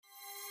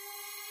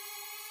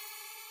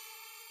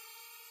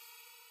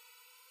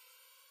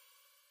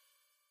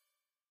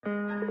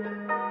Good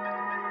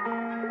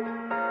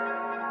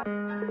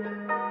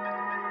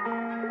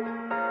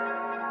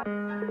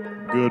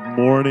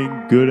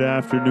morning, good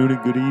afternoon,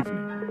 and good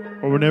evening,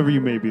 or whenever you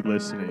may be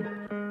listening.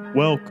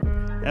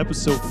 Welcome,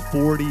 episode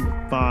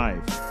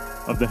 45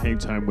 of the Hang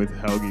Time with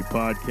Helgi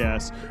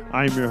podcast.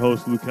 I'm your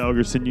host, Luke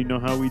Helgerson. You know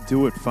how we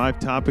do it. 5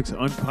 topics,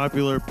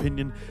 unpopular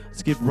opinion.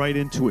 Let's get right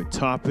into it.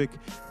 Topic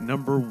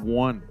number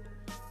 1,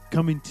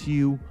 coming to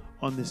you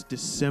on this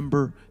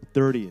December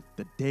 30th,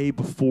 the day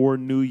before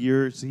New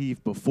Year's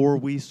Eve, before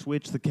we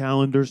switch the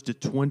calendars to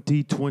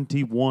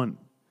 2021.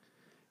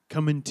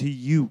 Coming to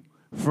you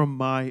from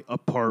my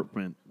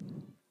apartment.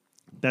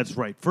 That's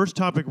right. First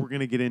topic we're going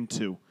to get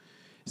into,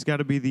 it's got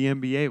to be the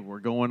NBA. We're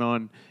going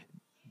on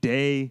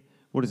day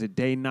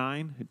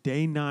 9?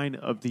 Day 9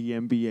 of the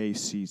NBA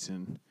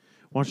season.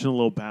 Watching a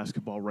little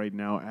basketball right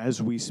now as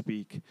we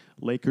speak.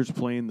 Lakers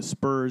playing the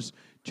Spurs.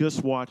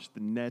 Just watched the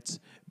Nets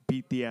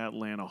beat the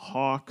Atlanta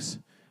Hawks.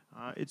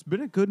 It's been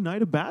a good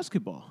night of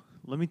basketball.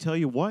 Let me tell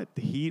you what,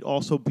 the Heat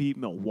also beat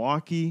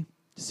Milwaukee.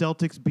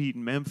 Celtics beat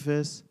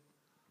Memphis.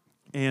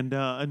 And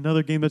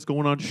another game that's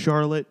going on,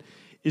 Charlotte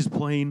is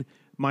playing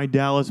my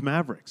Dallas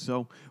Mavericks.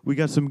 So we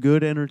got some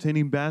good,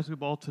 entertaining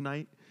basketball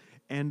tonight,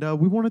 and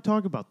we want to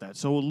talk about that.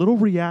 So a little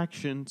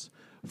reactions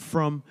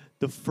from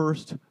the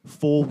first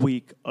full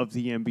week of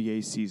the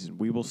NBA season.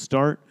 We will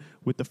start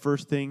with the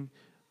first thing.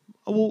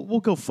 We'll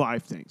go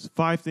 5 things.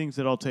 5 things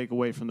that I'll take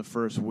away from the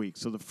first week.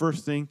 So the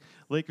first thing,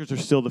 Lakers are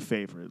still the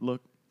favorite.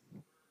 Look,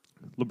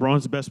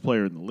 LeBron's the best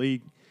player in the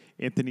league.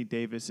 Anthony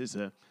Davis is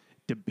a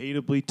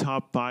debatably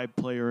top 5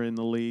 player in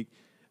the league.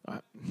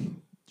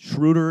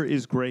 Schroeder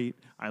is great.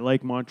 I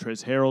like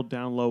Montrezl Harrell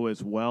down low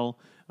as well.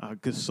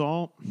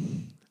 Gasol,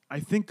 I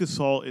think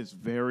Gasol is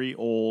very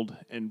old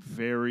and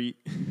very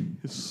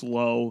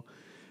slow,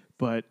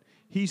 but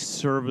he's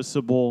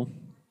serviceable.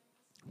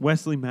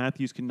 Wesley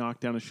Matthews can knock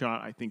down a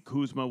shot. I think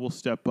Kuzma will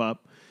step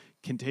up.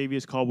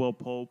 Kentavious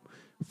Caldwell-Pope,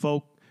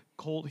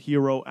 Colt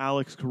Hero,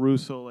 Alex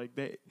Caruso,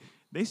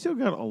 they still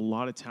got a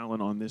lot of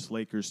talent on this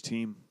Lakers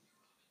team.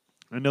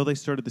 I know they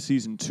started the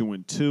season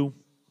 2-2,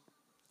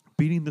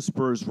 beating the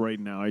Spurs right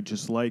now. I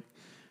just like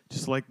the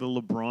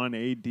LeBron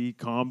AD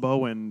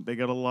combo, and they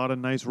got a lot of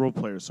nice role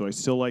players. So I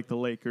still like the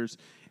Lakers,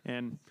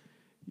 and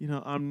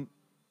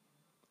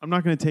I'm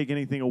not going to take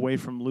anything away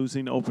from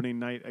losing opening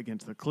night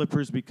against the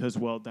Clippers because,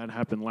 well, that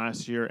happened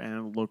last year,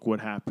 and look what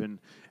happened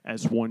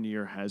as 1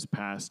 year has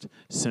passed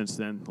since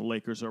then. The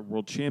Lakers are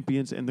world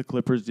champions, and the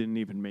Clippers didn't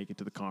even make it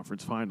to the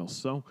conference finals.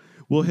 So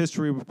will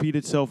history repeat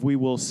itself? We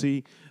will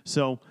see.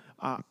 So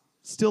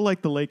still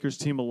like the Lakers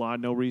team a lot.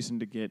 No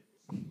reason to get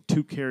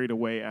too carried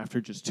away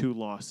after just 2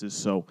 losses.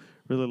 So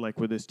really like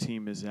where this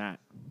team is at.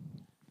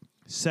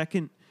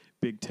 Second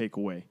big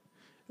takeaway,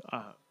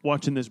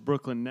 watching this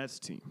Brooklyn Nets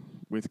team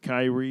with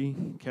Kyrie,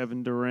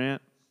 Kevin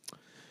Durant.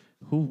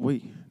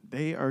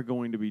 They are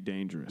going to be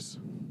dangerous.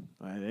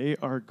 They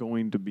are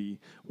going to be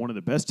one of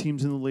the best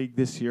teams in the league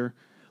this year.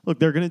 Look,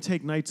 they're going to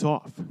take nights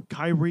off.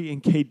 Kyrie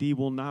and KD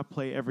will not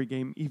play every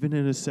game, even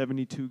in a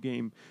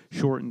 72-game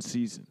shortened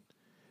season.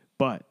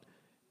 But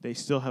they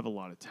still have a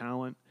lot of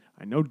talent.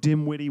 I know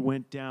Dinwiddie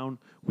went down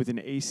with an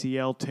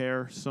ACL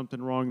tear,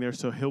 something wrong there,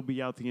 so he'll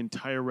be out the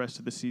entire rest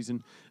of the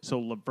season. So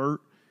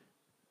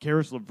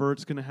Karis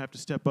LeVert's going to have to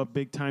step up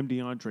big time.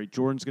 DeAndre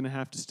Jordan's going to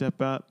have to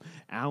step up.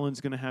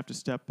 Allen's going to have to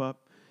step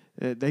up.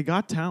 They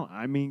got talent.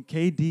 I mean,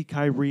 KD,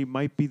 Kyrie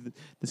might be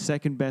the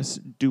second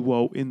best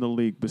duo in the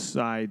league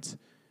besides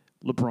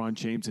LeBron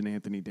James and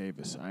Anthony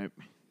Davis.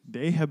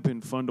 They have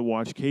been fun to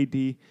watch.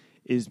 KD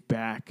is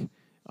back.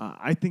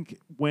 I think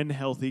when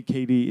healthy,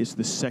 KD is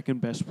the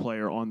second best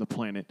player on the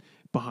planet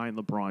behind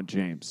LeBron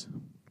James.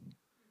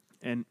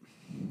 And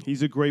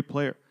he's a great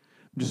player.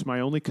 Just my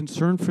only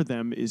concern for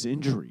them is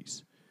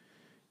injuries.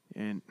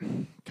 And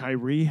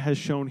Kyrie has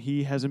shown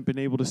he hasn't been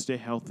able to stay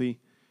healthy.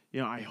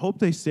 I hope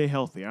they stay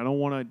healthy. I don't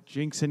want to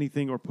jinx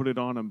anything or put it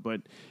on them,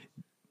 but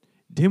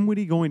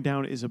Dinwiddie going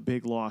down is a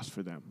big loss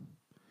for them.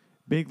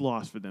 Big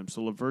loss for them.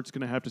 So LeVert's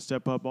going to have to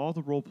step up. All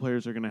the role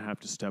players are going to have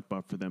to step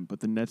up for them. But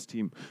the Nets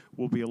team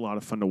will be a lot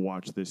of fun to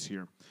watch this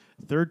year.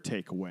 Third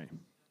takeaway,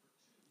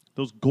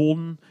 those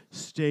Golden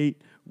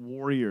State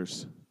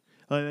Warriors.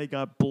 They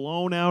got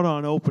blown out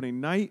on opening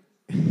night.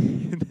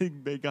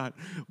 They got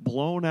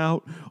blown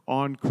out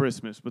on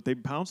Christmas. But they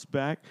bounced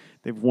back.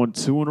 They've won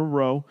 2 in a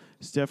row.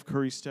 Steph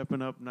Curry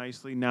stepping up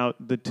nicely. Now,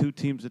 the 2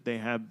 teams that they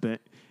have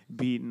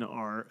beaten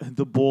are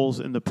the Bulls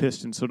and the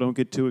Pistons. So don't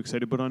get too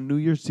excited. But on New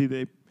Year's Day,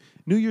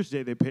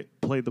 they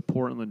play the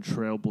Portland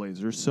Trail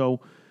Blazers.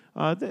 So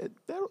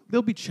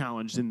they'll be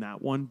challenged in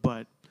that one.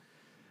 But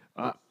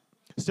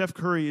Steph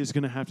Curry is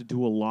going to have to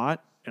do a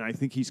lot, and I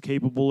think he's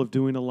capable of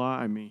doing a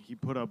lot. I mean, he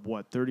put up,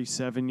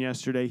 37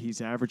 yesterday.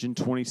 He's averaging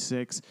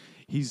 26.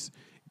 He's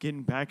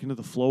getting back into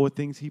the flow of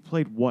things. He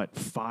played,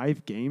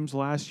 5 games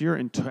last year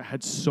and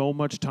had so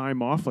much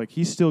time off.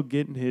 He's still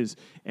getting his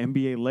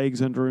NBA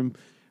legs under him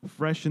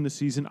fresh in the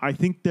season. I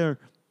think they're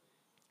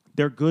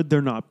good.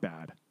 They're not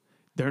bad.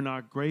 They're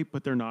not great,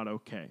 but they're not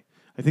okay.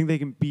 I think they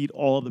can beat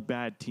all the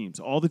bad teams.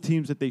 All the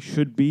teams that they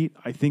should beat,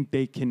 I think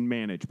they can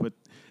manage. But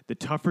the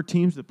tougher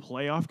teams, the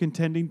playoff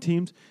contending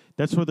teams,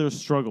 that's where they'll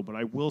struggle. But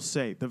I will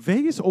say, the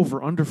Vegas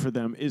over-under for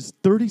them is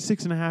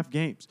 36.5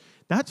 games.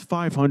 That's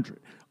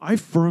 500. I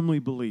firmly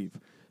believe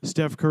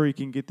Steph Curry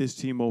can get this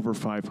team over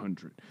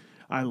 500.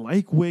 I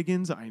like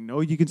Wiggins. I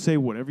know you can say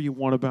whatever you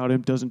want about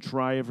him. Doesn't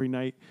try every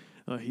night.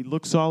 He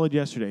looked solid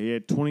yesterday. He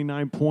had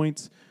 29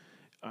 points.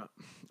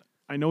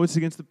 I know it's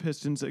against the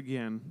Pistons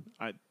again,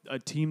 a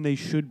team they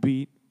should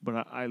beat,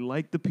 but I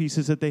like the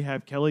pieces that they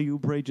have. Kelly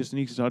Oubre just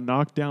needs to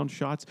knock down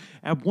shots.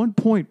 At one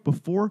point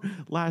before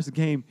last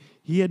game,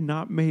 he had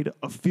not made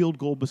a field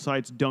goal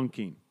besides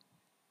dunking.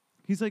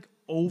 He's like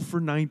 0 for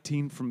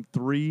 19 from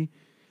 3.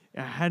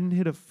 Hadn't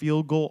hit a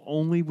field goal,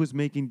 only was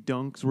making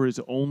dunks were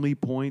his only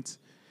points.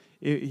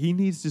 He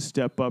needs to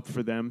step up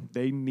for them.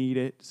 They need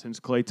it since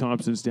Klay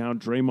Thompson's down.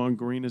 Draymond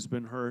Green has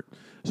been hurt.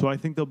 So I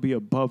think they'll be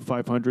above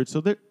 500.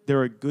 So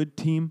they're a good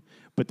team,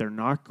 but they're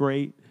not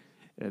great.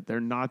 They're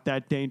not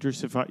that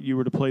dangerous if you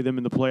were to play them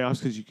in the playoffs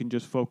because you can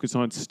just focus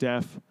on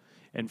Steph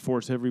and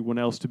force everyone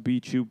else to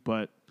beat you.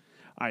 But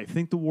I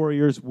think the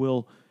Warriors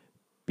will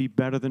be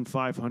better than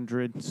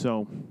 500.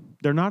 So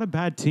they're not a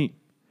bad team.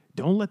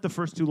 Don't let the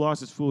first 2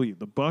 losses fool you.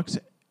 The Bucks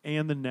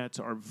and the Nets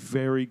are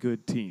very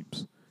good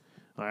teams.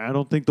 I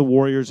don't think the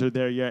Warriors are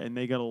there yet, and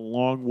they got a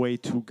long way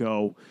to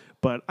go.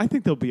 But I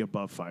think they'll be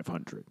above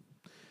 500.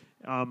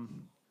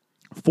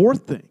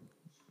 Fourth thing,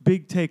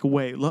 big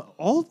takeaway.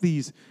 All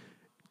these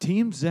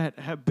teams that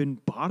have been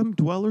bottom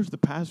dwellers the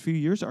past few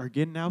years are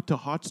getting out to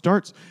hot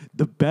starts.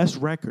 The best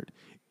record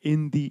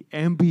in the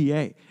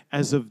NBA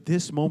as of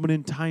this moment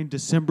in time,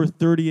 December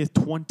 30th,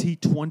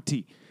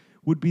 2020,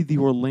 would be the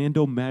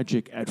Orlando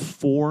Magic at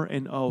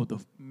 4-0.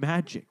 The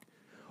Magic.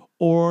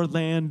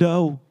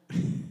 Orlando.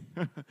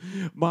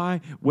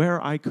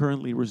 Where I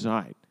currently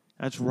reside.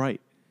 That's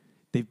right.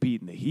 They've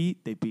beaten the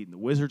Heat, they've beaten the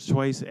Wizards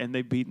twice, and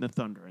they've beaten the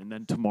Thunder. And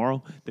then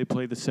tomorrow, they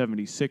play the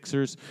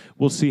 76ers.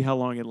 We'll see how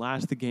long it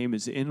lasts. The game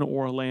is in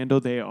Orlando.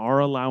 They are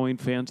allowing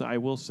fans. I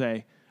will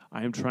say,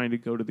 I am trying to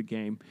go to the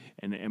game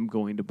and am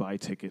going to buy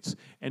tickets.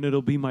 And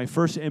it'll be my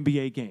first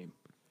NBA game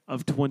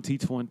of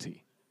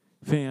 2020.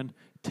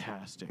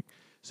 Fantastic.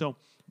 So,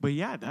 but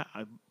yeah,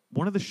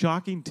 one of the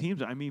shocking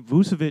teams. I mean,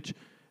 Vucevic,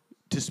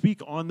 to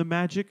speak on the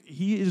Magic,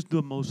 he is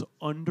the most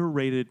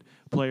underrated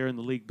player in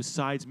the league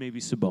besides maybe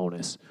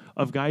Sabonis,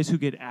 of guys who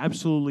get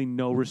absolutely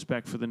no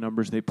respect for the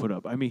numbers they put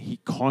up. I mean, he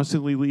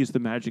constantly leads the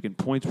Magic in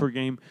points per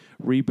game,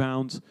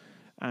 rebounds.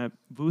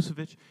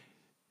 Vucevic,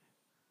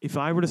 if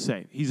I were to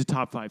say he's a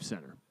top 5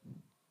 center,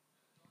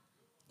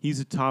 he's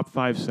a top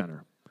 5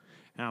 center.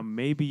 Now,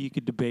 maybe you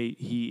could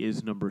debate he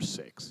is number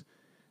 6.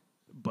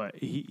 But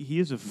he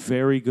is a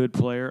very good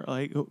player.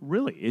 Like,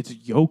 really, it's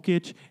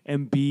Jokic,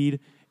 Embiid,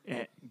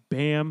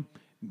 Bam,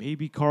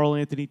 maybe Karl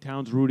Anthony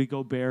Towns, Rudy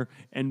Gobert,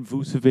 and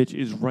Vucevic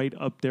is right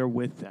up there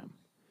with them.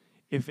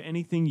 If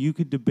anything, you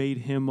could debate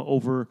him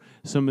over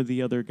some of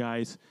the other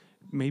guys.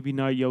 Maybe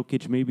not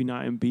Jokic, maybe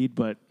not Embiid,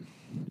 but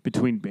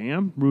between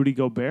Bam, Rudy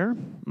Gobert,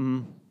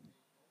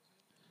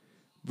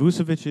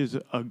 Vucevic is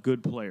a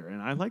good player.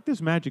 And I like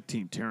this Magic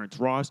team. Terrence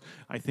Ross,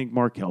 I think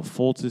Markelle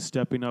Fultz is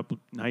stepping up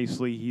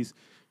nicely. He's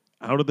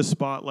out of the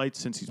spotlight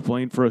since he's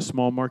playing for a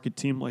small market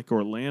team like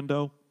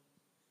Orlando.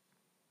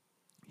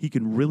 He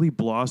can really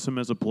blossom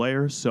as a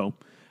player. So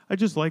I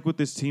just like what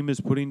this team is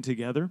putting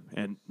together,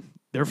 and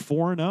they're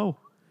 4-0.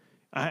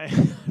 I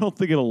don't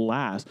think it'll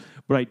last,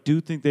 but I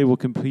do think they will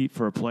compete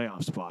for a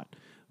playoff spot.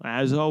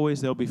 As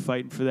always, they'll be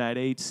fighting for that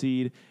 8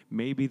 seed,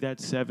 maybe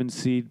that 7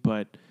 seed,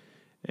 but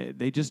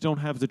they just don't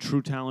have the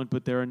true talent,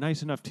 but they're a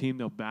nice enough team.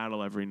 They'll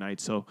battle every night,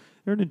 so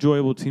they're an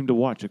enjoyable team to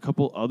watch. A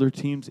couple other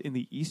teams in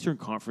the Eastern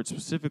Conference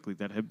specifically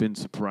that have been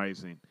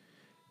surprising.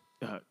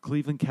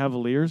 Cleveland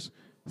Cavaliers,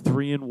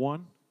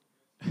 3-1.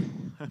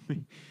 I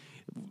mean,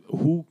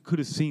 who could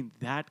have seen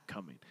that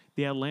coming?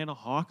 The Atlanta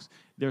Hawks,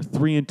 they're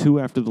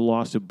 3-2 after the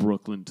loss to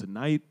Brooklyn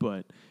tonight,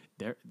 but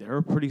they're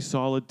a pretty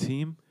solid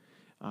team,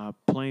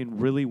 playing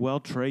really well.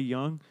 Trae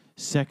Young,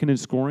 second in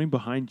scoring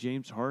behind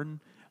James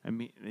Harden. I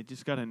mean, they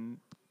just got a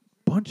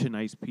bunch of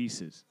nice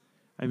pieces.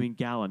 I mean,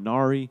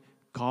 Gallinari,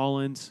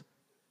 Collins,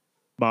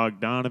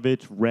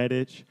 Bogdanovich,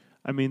 Reddish.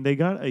 I mean, they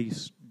got a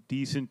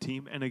decent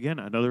team, and again,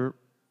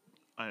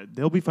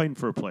 they'll be fighting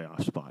for a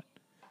playoff spot.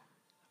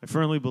 I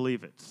firmly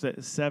believe it.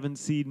 7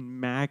 seed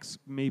max,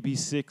 maybe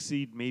 6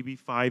 seed, maybe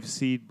 5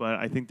 seed, but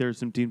I think there are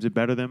some teams that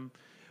better them.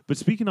 But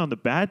speaking on the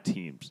bad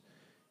teams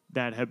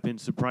that have been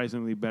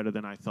surprisingly better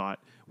than I thought,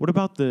 what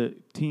about the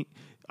team?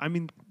 I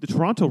mean, the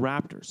Toronto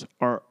Raptors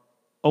are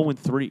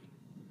 0-3.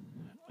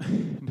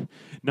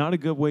 Not a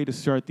good way to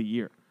start the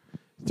year.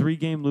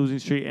 3-game losing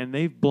streak, and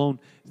they've blown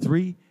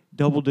 3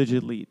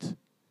 double-digit leads.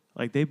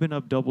 Like, they've been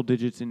up double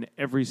digits in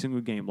every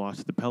single game. Lost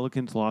to the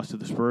Pelicans, lost to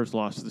the Spurs,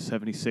 lost to the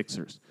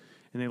 76ers.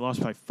 And they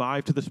lost by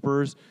 5 to the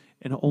Spurs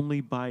and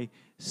only by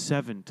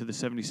 7 to the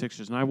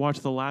 76ers. And I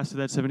watched the last of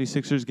that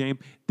 76ers game.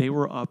 They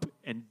were up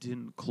and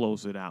didn't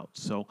close it out.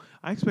 So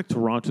I expect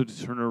Toronto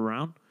to turn it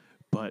around,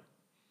 but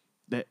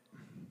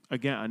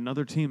again,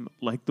 another team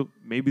like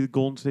maybe the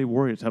Golden State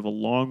Warriors have a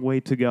long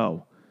way to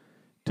go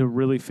to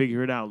really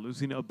figure it out.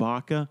 Losing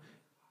Ibaka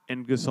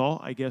and Gasol,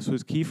 I guess,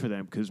 was key for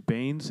them because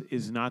Baines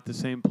is not the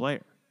same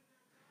player.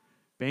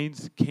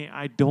 Baines can't.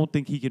 I don't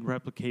think he can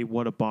replicate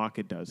what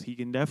Ibaka does. He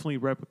can definitely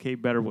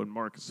replicate better what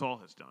Marc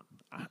Gasol has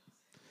done.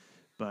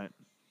 But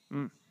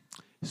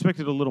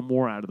expected a little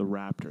more out of the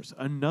Raptors.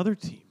 Another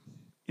team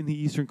in the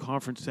Eastern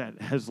Conference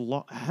that has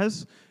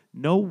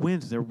no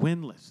wins. They're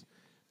winless.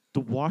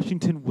 The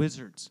Washington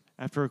Wizards,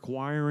 after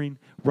acquiring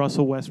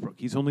Russell Westbrook.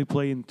 He's only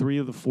played in 3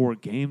 of the 4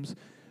 games,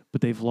 but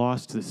they've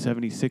lost to the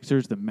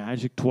 76ers, the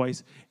Magic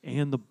twice,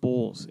 and the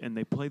Bulls. And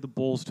they play the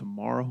Bulls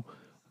tomorrow,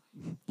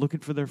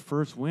 looking for their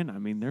first win. I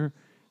mean, they're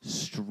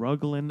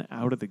struggling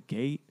out of the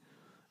gate.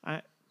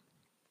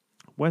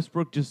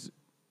 Westbrook just,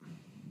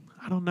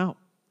 I don't know.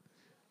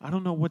 I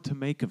don't know what to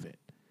make of it.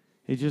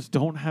 They just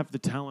don't have the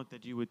talent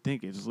that you would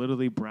think. It's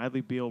literally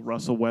Bradley Beal,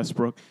 Russell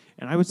Westbrook,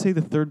 and I would say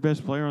the third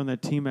best player on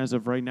that team as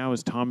of right now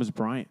is Thomas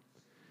Bryant.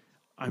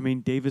 I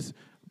mean, Davis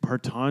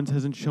Bertans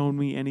hasn't shown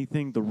me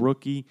anything. The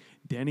rookie,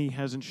 Denny,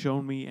 hasn't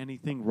shown me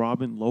anything.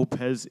 Robin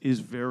Lopez is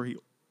very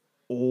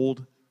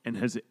old and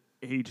has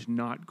aged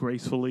not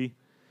gracefully.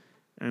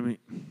 I mean,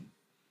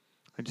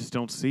 I just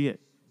don't see it.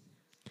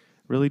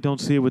 Really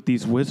don't see it with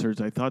these Wizards.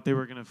 I thought they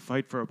were going to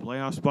fight for a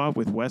playoff spot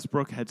with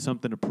Westbrook, had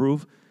something to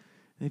prove.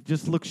 They've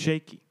just looked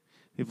shaky.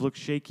 They've looked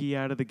shaky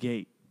out of the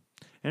gate.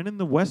 And in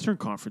the Western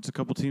Conference, a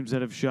couple teams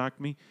that have shocked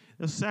me,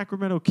 the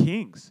Sacramento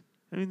Kings.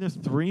 I mean, they're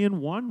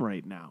 3-1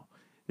 right now.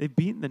 They've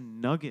beaten the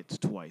Nuggets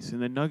twice, and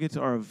the Nuggets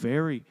are a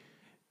very,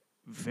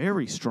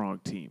 very strong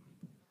team.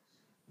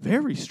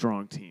 Very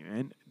strong team.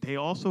 And they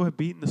also have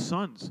beaten the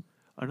Suns,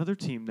 another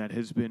team that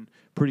has been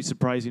pretty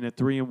surprising at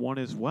 3-1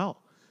 as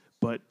well.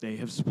 But they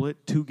have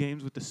split 2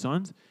 games with the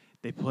Suns.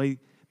 They play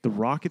the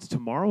Rockets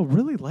tomorrow.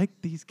 Really like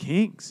these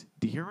Kings.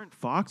 De'Aaron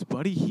Fox,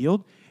 Buddy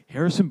Hield,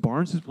 Harrison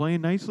Barnes is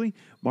playing nicely.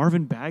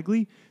 Marvin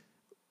Bagley,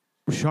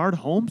 Rashard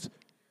Holmes,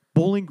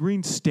 Bowling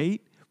Green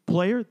State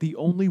player, the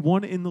only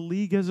one in the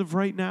league as of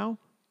right now.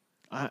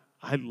 I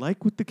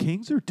like what the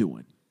Kings are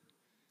doing.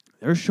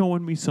 They're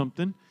showing me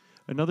something.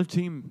 Another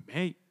team,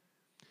 hey,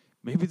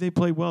 maybe they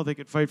play well. They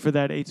could fight for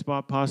that 8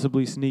 spot,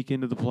 possibly sneak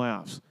into the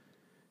playoffs.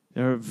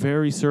 They're a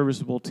very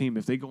serviceable team.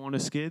 If they go on a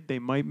skid, they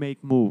might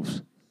make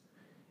moves.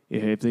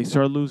 If they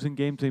start losing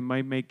games, they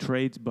might make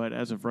trades. But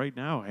as of right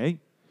now, hey,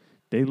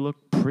 they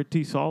look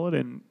pretty solid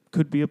and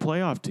could be a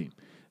playoff team.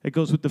 It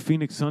goes with the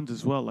Phoenix Suns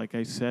as well. Like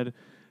I said,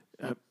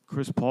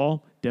 Chris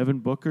Paul, Devin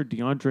Booker,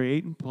 DeAndre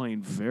Ayton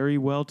playing very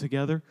well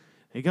together.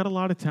 They got a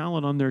lot of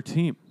talent on their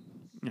team.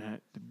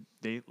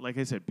 They, like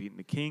I said, beating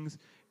the Kings,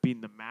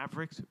 beating the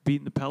Mavericks,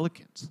 beating the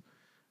Pelicans.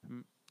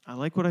 I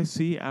like what I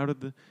see out of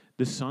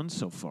the Suns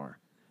so far.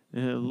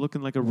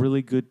 Looking like a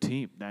really good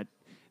team. That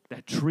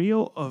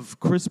trio of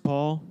Chris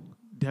Paul,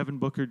 Devin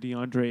Booker,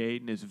 DeAndre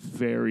Ayton is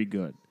very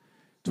good.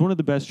 It's one of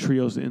the best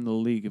trios in the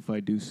league, if I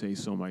do say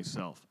so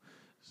myself.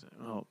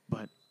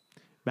 But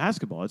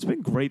basketball, it's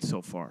been great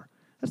so far.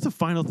 That's the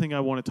final thing I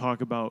want to talk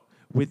about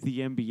with the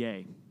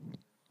NBA.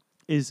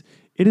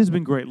 It has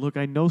been great. Look,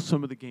 I know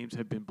some of the games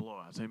have been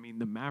blowouts. I mean,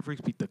 the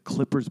Mavericks beat the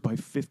Clippers by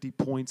 50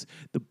 points.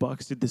 The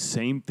Bucks did the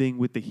same thing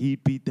with the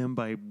Heat, beat them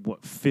by,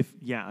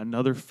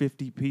 another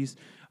 50 piece.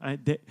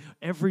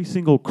 Every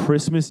single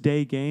Christmas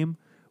Day game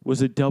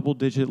was a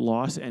double-digit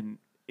loss, and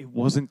it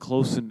wasn't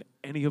close in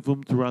any of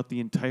them throughout the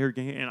entire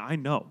game. And I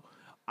know.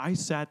 I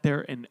sat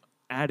there and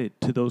added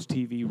to those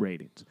TV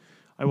ratings.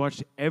 I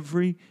watched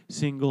every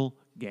single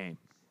game.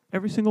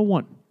 Every single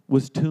one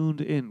was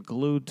tuned in,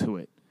 glued to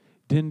it.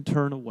 Didn't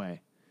turn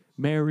away.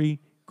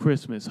 Merry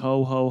Christmas.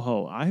 Ho, ho,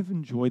 ho. I've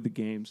enjoyed the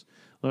games.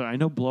 Look, I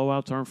know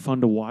blowouts aren't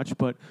fun to watch,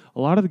 but a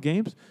lot of the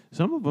games,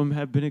 some of them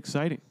have been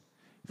exciting.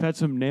 We've had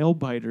some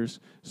nail-biters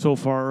so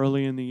far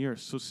early in the year,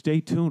 so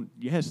stay tuned.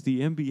 Yes,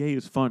 the NBA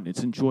is fun.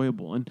 It's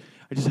enjoyable. And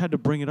I just had to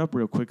bring it up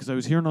real quick because I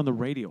was hearing on the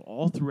radio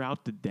all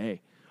throughout the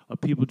day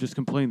of people just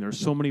complaining. There's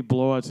so many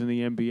blowouts in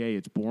the NBA.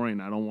 It's boring.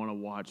 I don't want to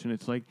watch. And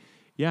it's like,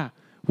 yeah,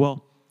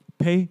 well,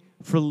 pay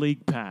for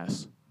League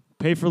Pass.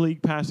 Pay for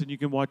League Pass, and you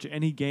can watch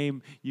any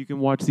game. You can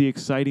watch the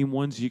exciting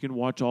ones. You can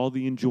watch all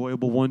the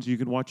enjoyable ones. You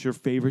can watch your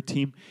favorite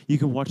team. You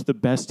can watch the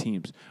best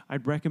teams.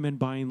 I'd recommend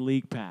buying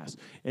League Pass.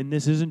 And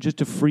this isn't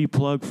just a free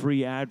plug,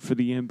 free ad for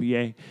the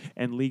NBA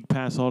and League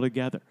Pass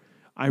altogether.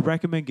 I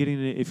recommend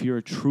getting it if you're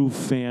a true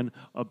fan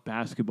of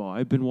basketball.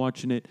 I've been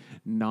watching it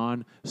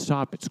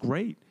nonstop. It's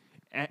great.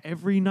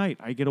 Every night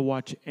I get to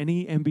watch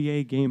any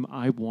NBA game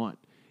I want.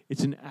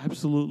 It's an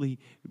absolutely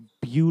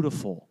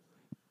beautiful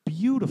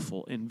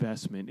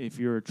investment if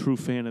you're a true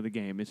fan of the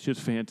game. It's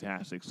just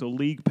fantastic. So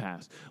League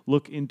Pass,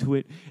 look into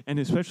it. And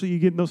especially you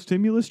getting those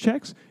stimulus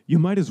checks, you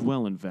might as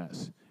well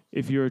invest.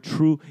 If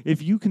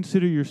you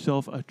consider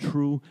yourself a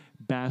true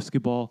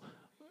basketball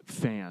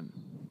fan,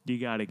 you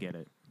got to get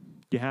it.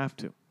 You have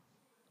to.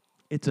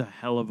 It's a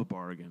hell of a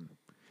bargain.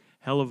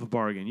 Hell of a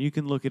bargain. You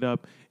can look it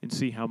up and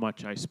see how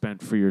much I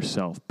spent for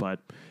yourself, but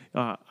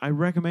I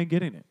recommend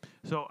getting it.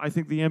 So I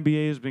think the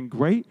NBA has been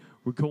great.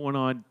 We're going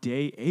on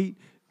day 8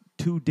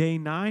 to day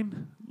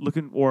 9.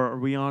 or are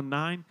we on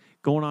 9?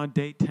 Going on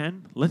day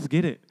 10? Let's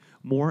get it.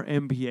 More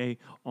NBA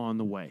on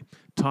the way.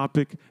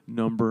 Topic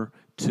number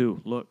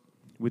 2. Look,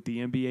 with the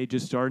NBA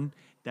just starting,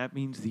 that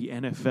means the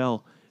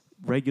NFL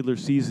regular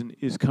season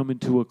is coming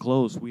to a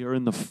close. We are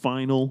in the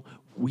final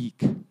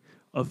week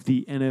of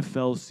the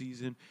NFL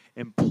season,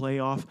 and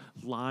playoff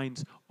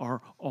lines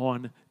are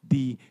on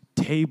the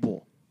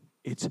table.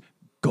 It's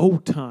go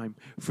time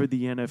for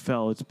the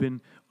NFL. It's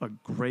been a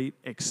great,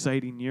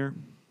 exciting year.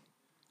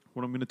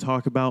 What I'm going to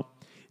talk about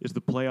is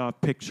the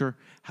playoff picture,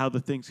 how the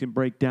things can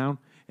break down,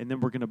 and then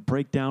we're going to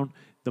break down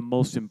the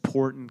most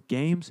important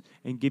games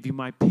and give you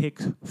my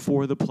picks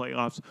for the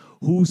playoffs.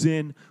 Who's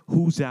in,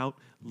 who's out.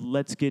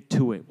 Let's get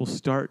to it. We'll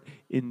start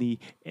in the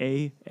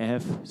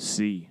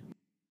AFC.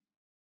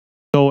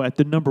 So at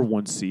the number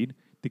 1 seed,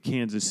 the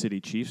Kansas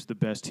City Chiefs, the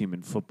best team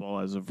in football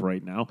as of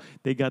right now.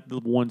 They got the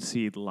 1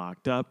 seed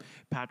locked up.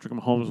 Patrick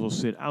Mahomes will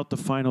sit out the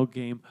final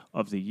game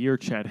of the year.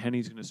 Chad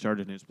Henne's going to start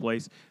in his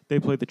place. They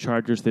play the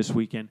Chargers this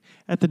weekend.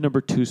 At the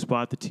number 2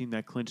 spot, the team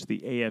that clinched the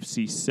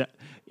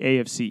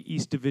AFC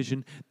East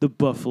Division, the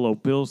Buffalo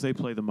Bills. They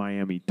play the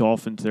Miami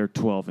Dolphins. They're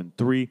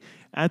 12-3.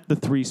 At the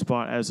 3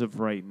 spot as of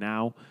right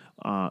now,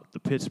 the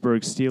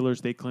Pittsburgh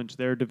Steelers, they clinched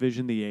their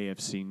division, the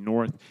AFC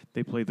North.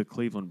 They play the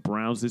Cleveland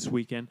Browns this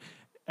weekend.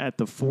 At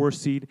the 4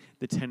 seed,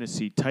 the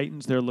Tennessee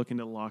Titans, they're looking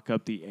to lock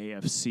up the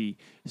AFC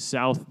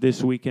South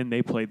this weekend.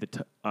 They play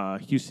the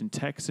Houston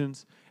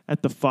Texans.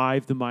 At the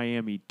 5, the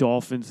Miami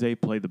Dolphins, they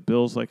play the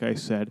Bills, like I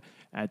said.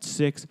 At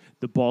 6,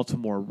 the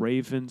Baltimore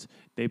Ravens,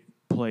 they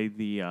play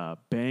the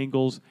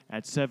Bengals.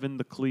 At 7,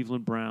 the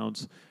Cleveland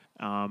Browns.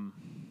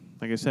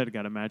 Like I said, I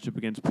got a matchup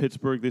against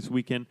Pittsburgh this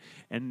weekend.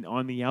 And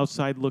on the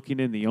outside looking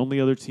in, the only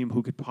other team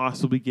who could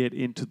possibly get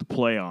into the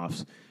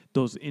playoffs,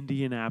 those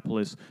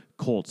Indianapolis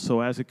Colts. So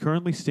as it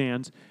currently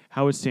stands,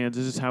 how it stands,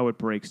 this is how it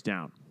breaks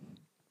down.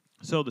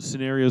 So the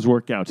scenarios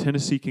work out.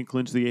 Tennessee can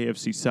clinch the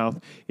AFC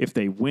South if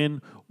they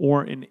win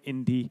or an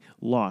Indy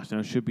loss. Now,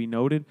 it should be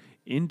noted,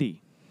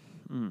 Indy,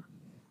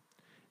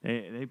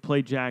 they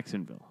play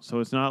Jacksonville, so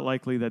it's not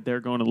likely that they're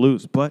going to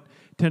lose. But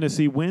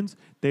Tennessee wins,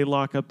 they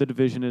lock up the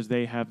division as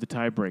they have the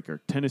tiebreaker.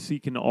 Tennessee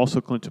can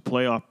also clinch a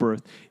playoff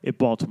berth if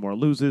Baltimore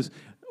loses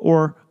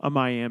or a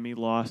Miami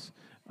loss.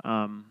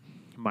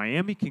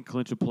 Miami can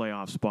clinch a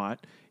playoff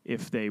spot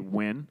if they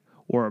win,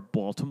 or a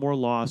Baltimore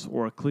loss,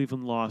 or a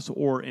Cleveland loss,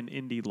 or an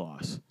Indy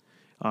loss.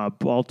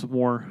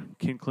 Baltimore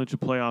can clinch a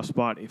playoff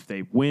spot if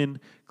they win,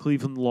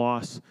 Cleveland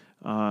loss,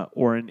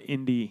 or an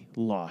Indy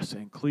loss.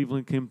 And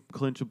Cleveland can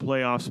clinch a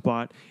playoff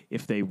spot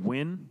if they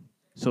win.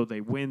 So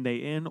they win, they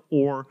in,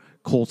 or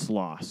Colts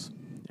loss.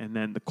 And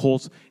then the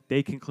Colts,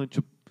 they can clinch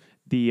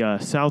the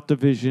South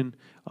Division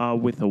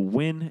with a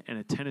win and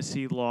a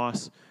Tennessee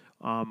loss.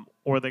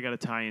 Or they got a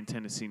tie and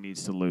Tennessee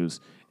needs to lose.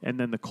 And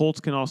then the Colts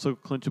can also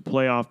clinch a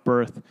playoff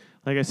berth.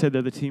 Like I said,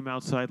 they're the team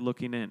outside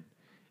looking in.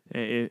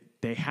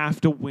 They have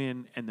to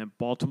win, and then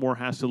Baltimore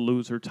has to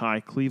lose or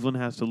tie. Cleveland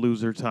has to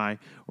lose or tie,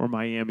 or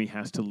Miami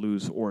has to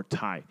lose or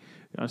tie.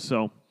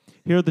 So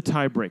here are the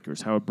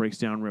tiebreakers, how it breaks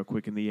down real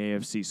quick in the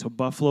AFC. So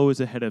Buffalo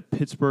is ahead of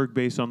Pittsburgh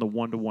based on the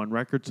 1-1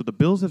 record. So the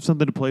Bills have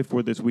something to play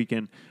for this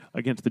weekend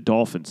against the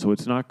Dolphins. So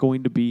it's not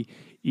going to be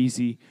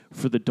easy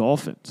for the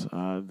Dolphins.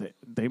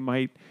 They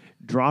might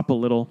drop a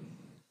little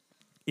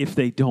if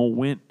they don't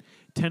win.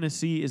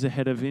 Tennessee is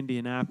ahead of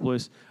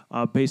Indianapolis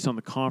based on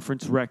the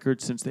conference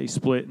record since they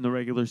split in the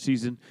regular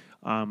season.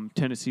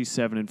 Tennessee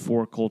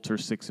 7-4, Colts are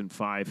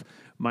 6-5.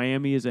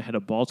 Miami is ahead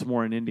of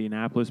Baltimore and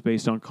Indianapolis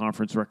based on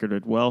conference record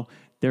as well.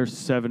 They're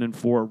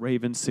 7-4,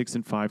 Ravens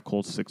 6-5,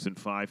 Colts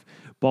 6-5.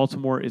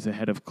 Baltimore is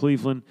ahead of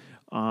Cleveland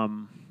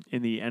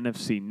in the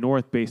NFC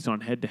North based on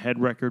head-to-head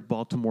record.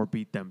 Baltimore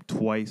beat them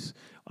twice,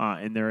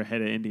 and they're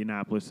ahead of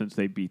Indianapolis since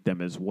they beat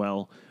them as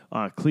well.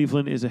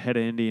 Cleveland is ahead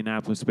of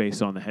Indianapolis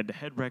based on the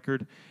head-to-head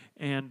record.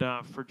 And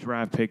for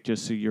draft pick,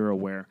 just so you're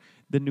aware,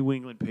 the New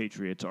England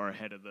Patriots are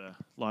ahead of the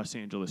Los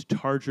Angeles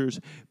Chargers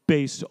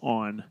based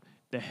on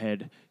the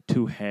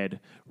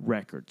head-to-head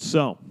record.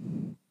 So,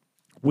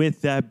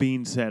 with that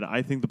being said,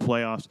 I think the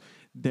playoffs,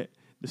 the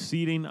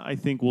seeding, I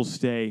think, will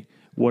stay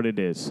what it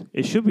is.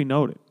 It should be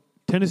noted,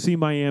 Tennessee,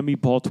 Miami,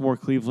 Baltimore,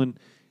 Cleveland,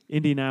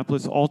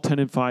 Indianapolis, all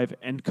 10-5,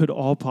 and could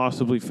all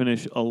possibly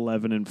finish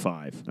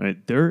 11-5. All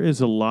right, there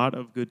is a lot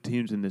of good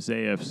teams in this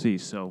AFC,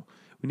 so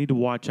we need to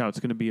watch out. It's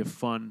going to be a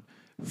fun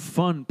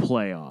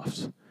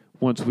playoffs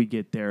once we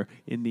get there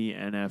in the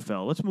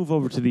NFL. Let's move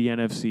over to the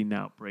NFC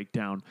now, break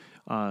down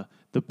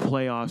the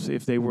playoffs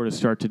if they were to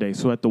start today.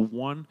 So at the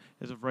 1,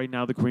 as of right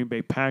now, the Green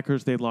Bay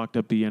Packers, they locked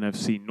up the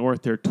NFC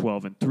North. They're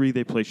 12-3.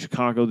 They play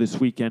Chicago this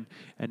weekend.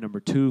 At number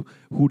 2,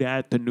 who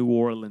dat? The New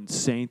Orleans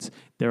Saints.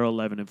 They're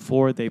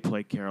 11-4. They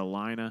play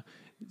Carolina.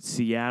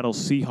 Seattle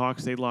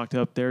Seahawks, they locked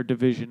up their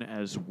division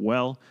as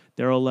well.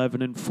 They're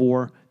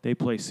 11-4. They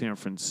play San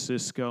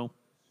Francisco.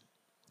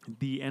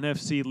 The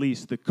NFC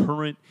least, the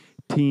current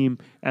team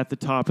at the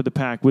top of the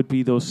pack would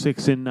be those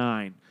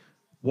 6-9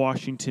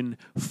 Washington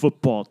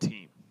football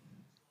team.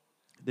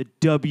 The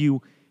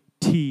WTH.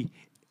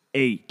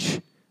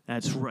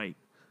 That's right.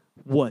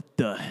 What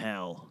the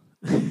hell?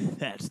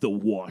 That's the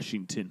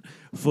Washington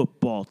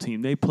football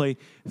team. They play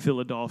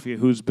Philadelphia,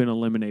 who's been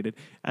eliminated.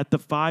 At the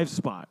 5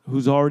 spot,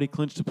 who's already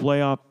clinched a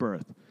playoff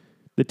berth,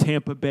 the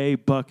Tampa Bay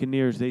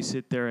Buccaneers, they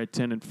sit there at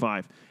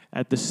 10-5.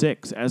 At the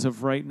 6, as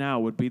of right now,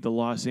 would be the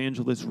Los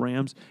Angeles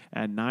Rams.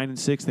 At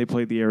 9-6, they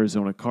play the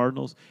Arizona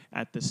Cardinals.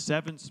 At the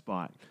 7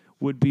 spot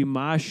would be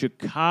my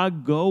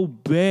Chicago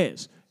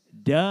Bears.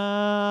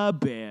 The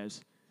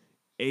Bears,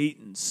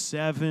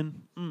 8-7.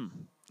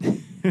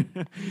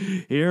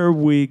 Here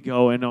we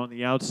go. And on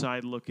the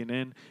outside looking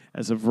in,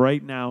 as of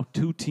right now,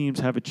 2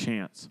 teams have a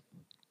chance.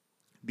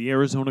 The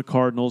Arizona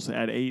Cardinals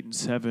at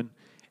 8-7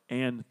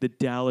 and the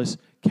Dallas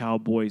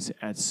Cowboys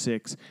at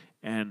 6-9.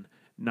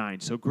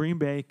 So Green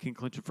Bay can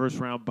clinch a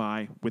first-round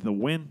bye with a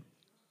win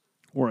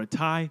or a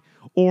tie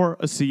or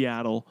a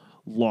Seattle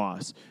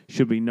loss.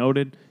 Should be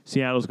noted,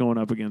 Seattle's going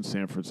up against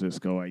San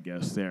Francisco, I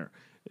guess, there.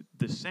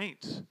 The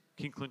Saints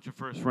can clinch a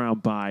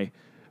first-round bye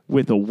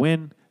with a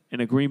win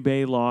and a Green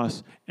Bay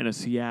loss and a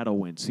Seattle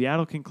win.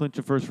 Seattle can clinch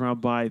a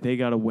first-round bye. They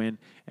got to win,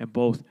 and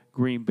both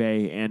Green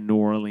Bay and New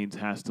Orleans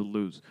has to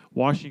lose.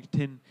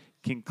 Washington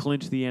can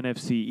clinch the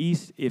NFC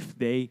East if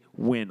they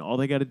win. All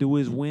they got to do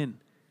is win.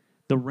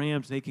 The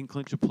Rams, they can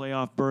clinch a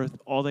playoff berth.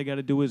 All they got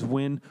to do is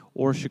win,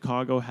 or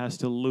Chicago has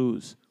to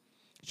lose.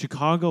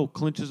 Chicago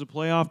clinches a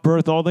playoff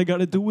berth. All they got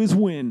to do is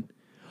win.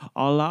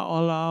 All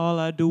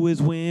I do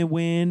is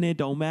win. It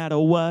don't matter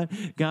what.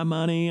 Got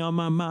money on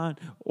my mind.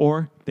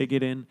 Or they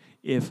get in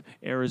if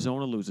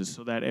Arizona loses.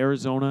 So that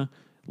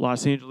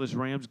Arizona-Los Angeles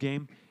Rams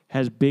game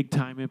has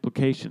big-time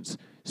implications.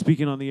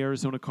 Speaking on the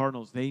Arizona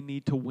Cardinals, they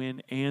need to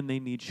win, and they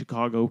need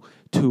Chicago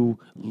to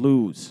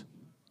lose.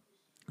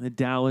 The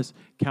Dallas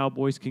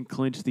Cowboys can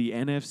clinch the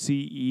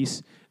NFC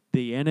East,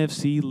 the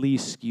NFC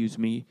least,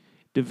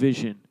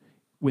 division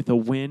with a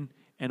win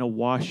and a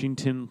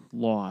Washington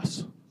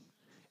loss.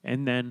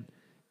 And then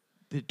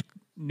the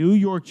New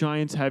York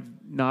Giants have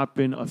not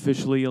been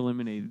officially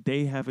eliminated.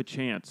 They have a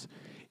chance.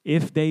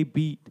 If they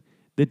beat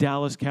the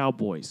Dallas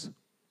Cowboys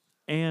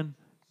and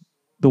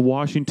the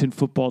Washington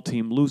football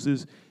team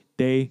loses,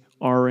 they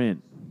are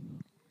in.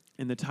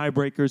 And the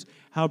tiebreakers,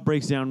 how it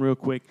breaks down real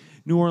quick.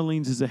 New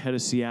Orleans is ahead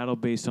of Seattle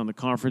based on the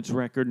conference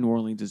record. New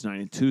Orleans is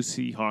 9-2.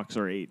 Seahawks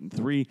are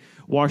 8-3.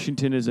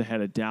 Washington is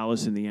ahead of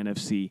Dallas in the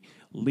NFC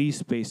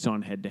least based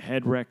on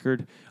head-to-head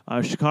record.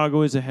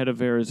 Chicago is ahead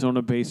of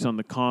Arizona based on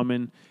the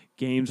common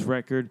games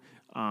record.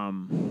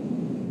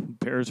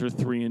 Bears are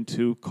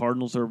 3-2.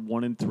 Cardinals are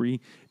 1-3.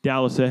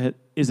 Dallas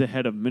is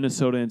ahead of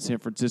Minnesota and San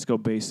Francisco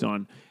based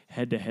on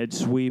head-to-head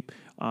sweep.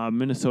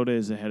 Minnesota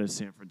is ahead of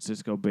San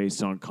Francisco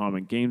based on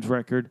common games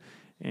record.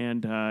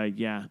 And,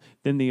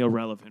 then the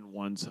irrelevant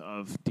ones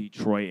of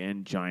Detroit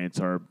and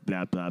Giants are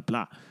blah, blah,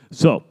 blah.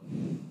 So,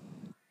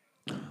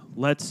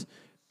 let's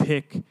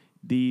pick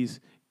these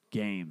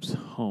games.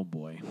 Oh,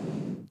 boy.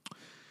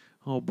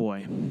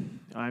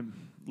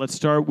 Let's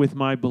start with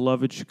my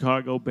beloved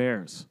Chicago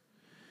Bears.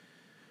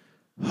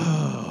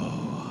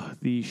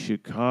 The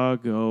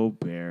Chicago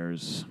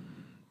Bears.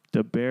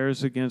 The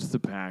Bears against the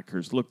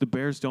Packers. Look, the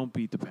Bears don't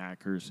beat the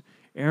Packers.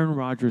 Aaron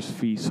Rodgers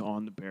feasts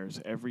on the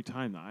Bears every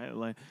time. I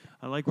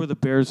like where the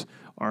Bears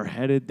are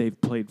headed. They've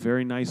played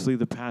very nicely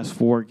the past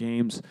 4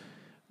 games.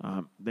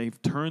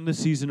 They've turned the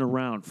season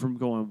around from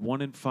going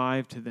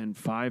 1-5 to then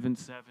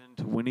 5-7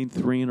 to winning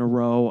 3 in a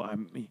row. I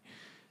mean,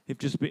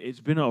 it's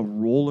been a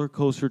roller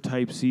coaster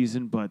type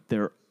season, but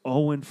they're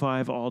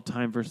 0-5 all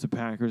time versus the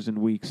Packers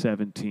in Week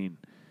 17.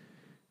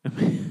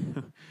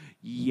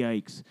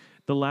 Yikes.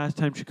 The last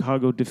time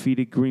Chicago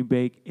defeated Green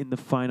Bay in the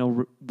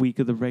final week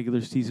of the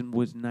regular season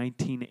was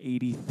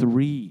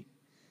 1983.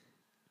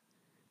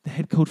 The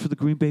head coach for the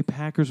Green Bay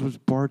Packers was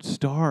Bart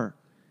Starr.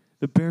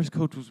 The Bears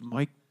coach was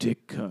Mike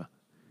Ditka.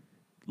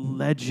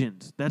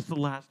 Legends. That's the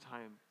last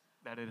time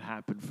that had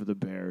happened for the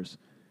Bears.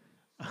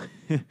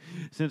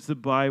 Since the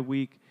bye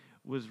week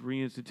was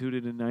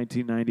reinstituted in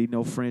 1990,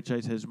 no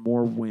franchise has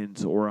more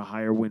wins or a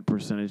higher win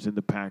percentage than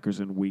the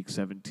Packers in Week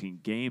 17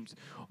 games.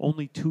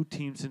 Only 2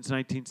 teams since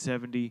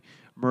 1970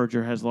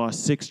 merger has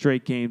lost 6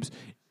 straight games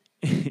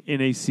in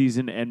a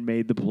season and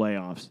made the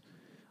playoffs.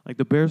 Like,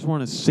 the Bears were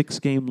on a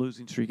 6-game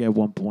losing streak at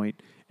one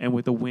point, and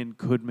with a win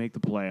could make the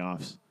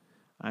playoffs.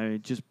 I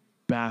mean, just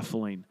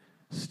baffling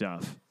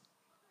stuff.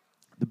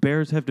 The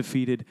Bears have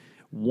defeated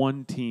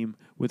 1 team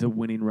with a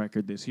winning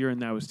record this year,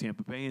 and that was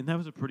Tampa Bay, and that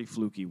was a pretty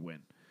fluky win.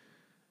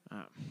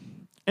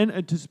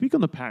 And to speak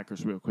on the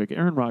Packers real quick,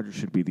 Aaron Rodgers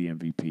should be the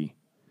MVP.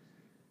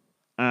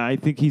 I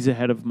think he's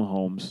ahead of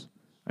Mahomes.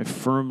 I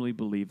firmly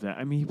believe that.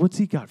 I mean, what's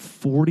he got?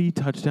 40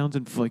 touchdowns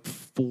and 4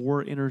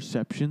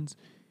 interceptions?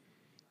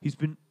 He's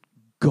been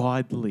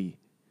godly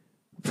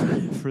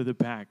for the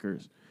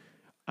Packers.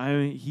 I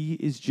mean, he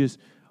is just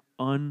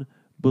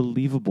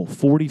unbelievable.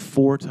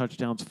 44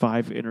 touchdowns,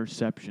 5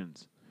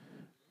 interceptions.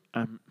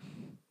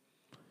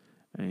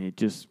 It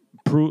just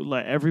proved,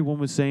 like everyone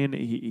was saying,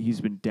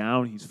 he's been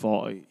down. He's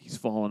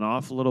fallen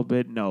off a little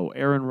bit. No,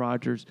 Aaron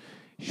Rodgers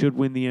should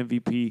win the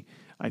MVP.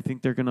 I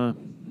think they're gonna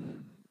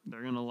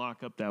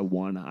lock up that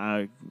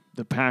one.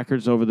 The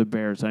Packers over the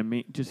Bears. I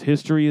mean, just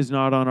history is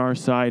not on our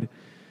side.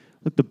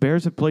 Look, the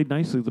Bears have played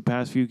nicely the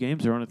past few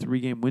games. They're on a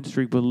 3-game win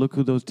streak, but look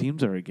who those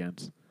teams are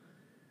against.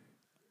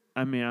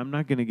 I mean, I'm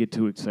not going to get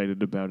too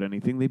excited about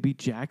anything. They beat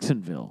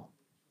Jacksonville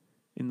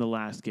in the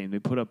last game. They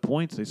put up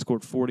points. They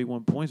scored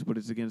 41 points, but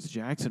it's against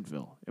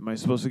Jacksonville. Am I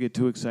supposed to get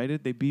too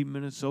excited? They beat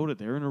Minnesota.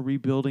 They're in a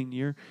rebuilding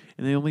year,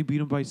 and they only beat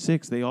them by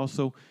 6. They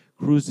also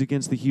cruised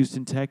against the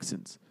Houston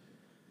Texans.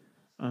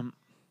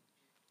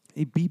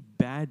 They beat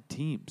bad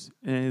teams,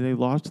 and they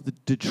lost to the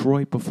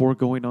Detroit before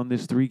going on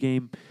this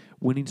 3-game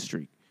winning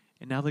streak.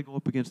 And now they go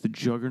up against the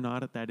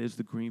juggernaut that is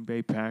the Green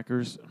Bay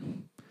Packers.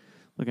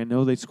 Look, I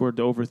know they scored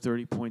over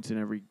 30 points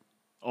in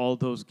all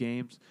those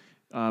games,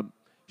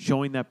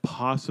 showing that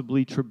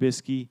possibly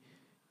Trubisky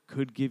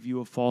could give you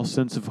a false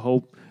sense of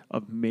hope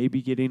of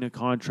maybe getting a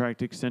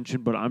contract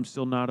extension, but I'm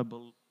still not a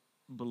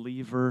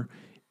believer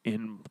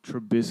in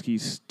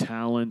Trubisky's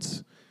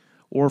talents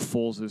or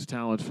Foles'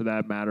 talents for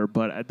that matter.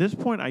 But at this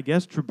point, I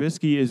guess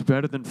Trubisky is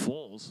better than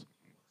Foles.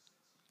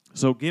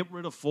 So get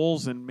rid of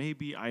Foles and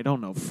maybe, I don't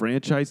know,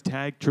 franchise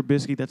tag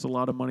Trubisky. That's a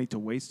lot of money to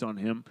waste on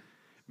him.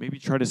 Maybe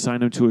try to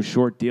sign him to a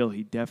short deal.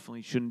 He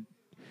definitely shouldn't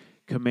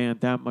command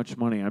that much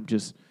money.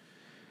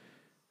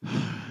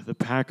 The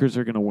Packers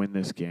are going to win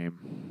this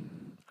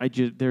game.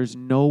 There's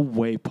no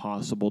way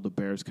possible the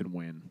Bears can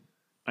win.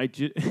 I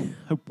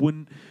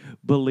wouldn't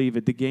believe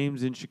it. The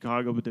game's in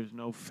Chicago, but there's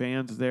no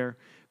fans there.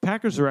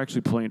 Packers are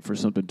actually playing for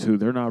something too.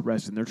 They're not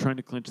resting. They're trying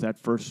to clinch that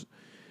first.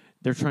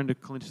 They're trying to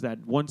clinch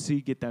that 1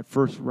 seed, get that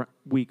first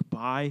week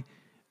bye.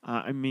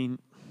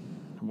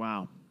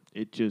 Wow.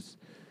 It's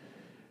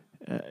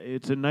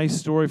a nice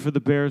story for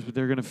the Bears, but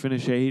they're going to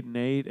finish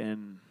 8-8,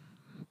 and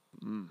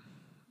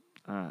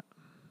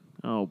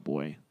oh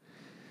boy,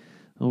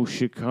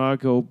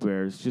 Chicago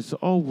Bears just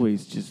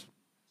always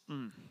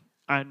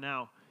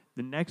now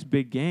the next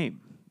big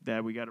game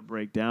that we got to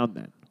break down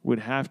then would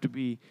have to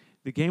be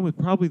the game with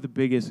probably the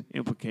biggest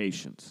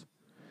implications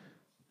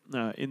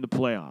in the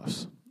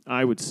playoffs.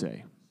 I would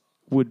say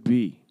would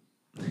be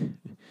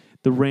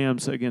the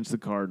Rams against the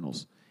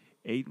Cardinals.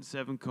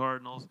 8-7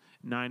 Cardinals,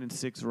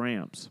 9-6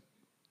 Rams.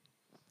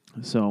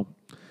 So,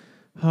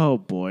 oh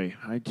boy,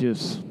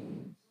 it's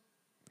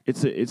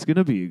going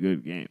to be a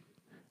good game.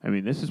 I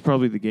mean, this is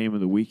probably the game of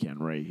the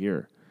weekend right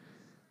here.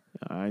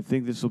 I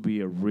think this will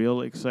be a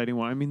real exciting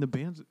one. I mean,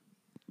 the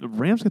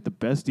Rams got the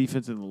best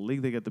defense in the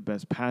league. They got the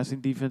best passing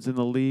defense in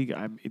the league.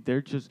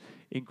 They're just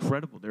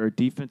incredible. They're a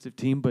defensive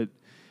team, but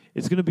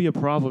it's going to be a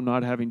problem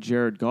not having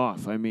Jared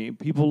Goff. I mean,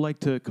 people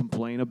like to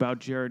complain about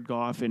Jared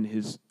Goff and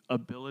his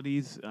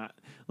abilities.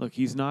 Look,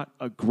 he's not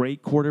a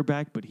great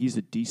quarterback, but he's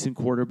a decent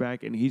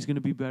quarterback, and he's going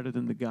to be better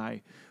than the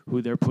guy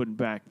who they're putting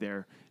back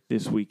there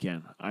this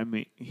weekend. I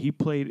mean, he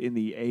played in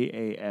the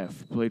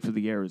AAF, played for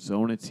the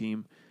Arizona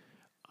team.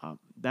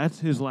 That's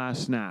his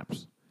last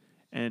snaps.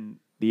 And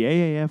the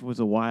AAF was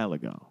a while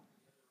ago.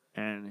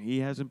 And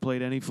he hasn't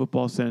played any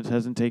football since,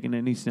 hasn't taken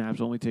any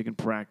snaps, only taken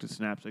practice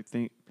snaps. I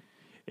think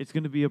it's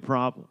going to be a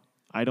problem.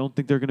 I don't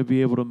think they're going to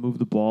be able to move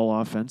the ball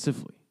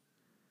offensively.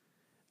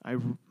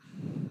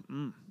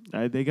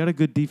 They got a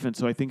good defense,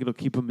 so I think it'll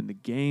keep them in the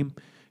game.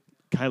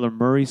 Kyler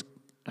Murray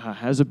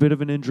has a bit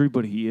of an injury,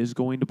 but he is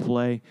going to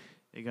play.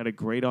 They got a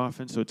great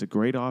offense, so it's a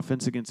great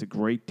offense against a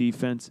great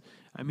defense.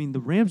 I mean, the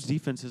Rams'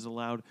 defense has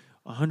allowed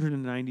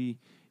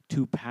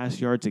 192 pass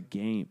yards a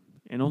game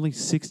and only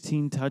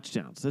 16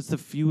 touchdowns. That's the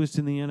fewest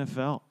in the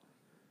NFL.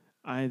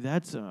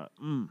 That's a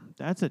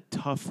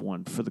tough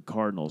one for the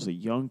Cardinals. A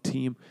young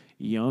team,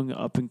 young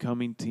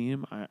up-and-coming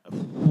team. I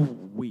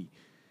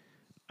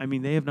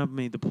mean, they have not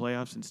made the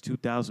playoffs since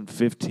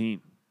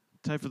 2015.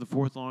 Tied for the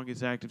 4th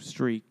longest active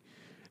streak.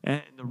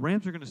 And the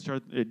Rams are going to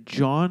start.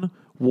 John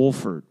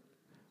Wolford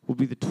will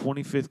be the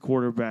 25th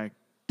quarterback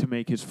to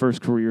make his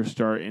first career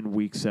start in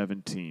Week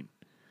 17.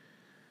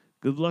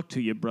 Good luck to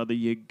you, brother.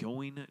 You're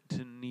going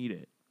to need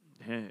it.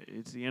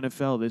 It's the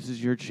NFL. This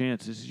is your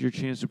chance. This is your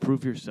chance to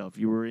prove yourself.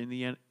 You were in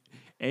the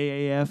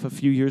AAF a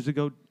few years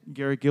ago.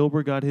 Garrett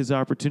Gilbert got his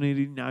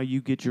opportunity. Now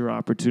you get your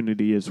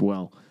opportunity as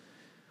well.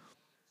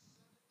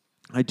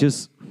 I think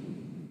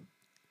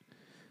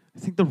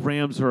the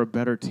Rams are a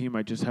better team.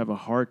 I just have a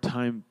hard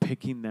time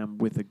picking them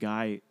with a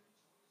guy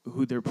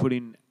who they're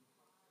putting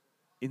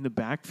in the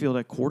backfield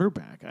at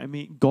quarterback. I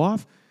mean,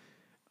 Goff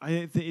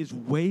is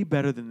way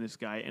better than this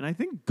guy, and I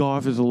think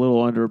Goff is a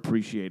little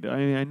underappreciated. I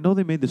mean, I know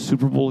they made the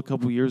Super Bowl a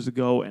couple years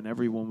ago, and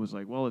everyone was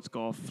like, well, it's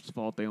Goff's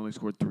fault. They only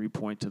scored 3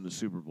 points in the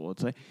Super Bowl.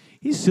 It's like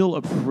he's still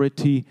a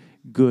pretty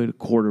good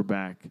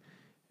quarterback,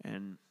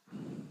 and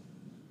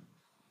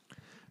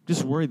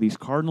just worried. These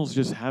Cardinals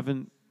just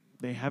haven't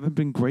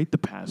been great the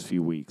past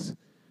few weeks.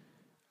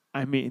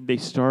 I mean,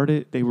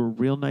 they were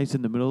real nice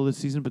in the middle of the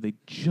season, but they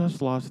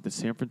just lost to the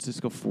San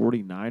Francisco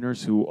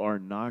 49ers, who are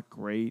not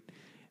great.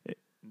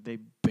 They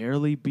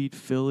barely beat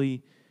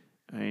Philly.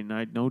 And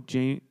I know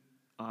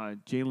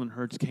Jalen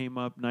Hurts came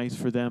up nice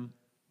for them.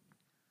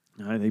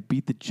 They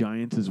beat the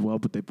Giants as well,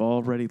 but they've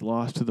already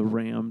lost to the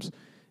Rams.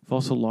 They've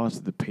also lost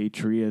to the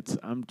Patriots.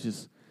 I'm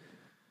just...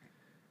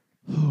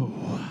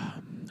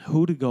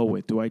 who to go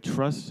with? Do I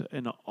trust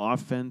an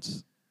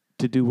offense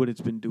to do what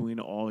it's been doing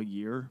all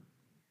year?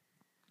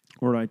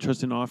 Or do I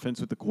trust an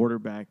offense with a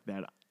quarterback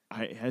that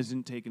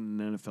hasn't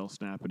taken an NFL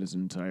snap in his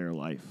entire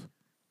life?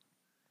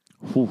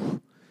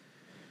 Whew.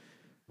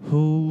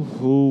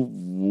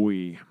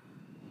 Wee.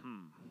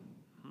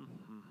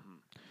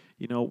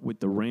 You know, with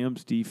the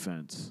Rams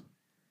defense,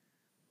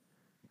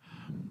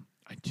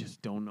 I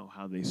just don't know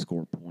how they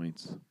score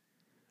points.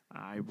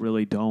 I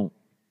really don't.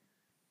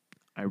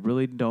 I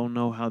really don't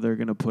know how they're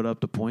going to put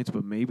up the points,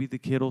 but maybe the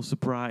kid will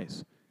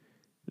surprise.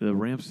 The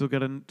Rams still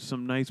got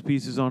some nice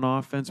pieces on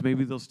offense.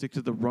 Maybe they'll stick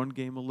to the run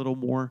game a little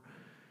more.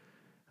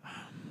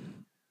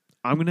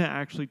 I'm going to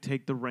actually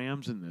take the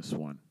Rams in this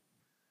one.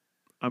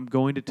 I'm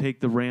going to take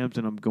the Rams,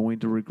 and I'm going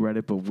to regret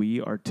it, but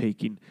we are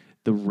taking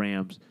the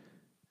Rams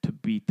to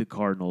beat the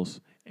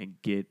Cardinals and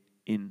get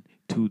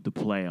into the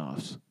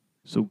playoffs.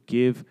 So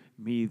give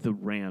me the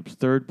Rams.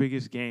 Third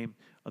biggest game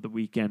of the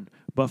weekend,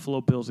 Buffalo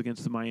Bills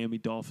against the Miami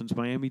Dolphins.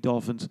 Miami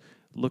Dolphins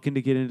looking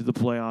to get into the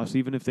playoffs.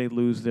 Even if they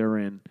lose, they're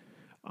in.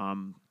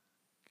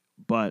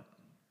 But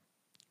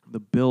the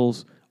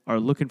Bills are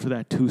looking for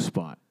that 2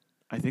 spot.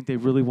 I think they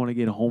really want to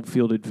get a home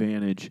field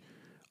advantage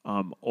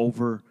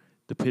over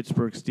the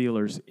Pittsburgh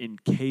Steelers in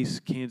case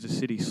Kansas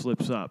City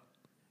slips up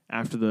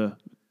after the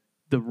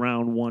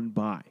round 1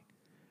 bye.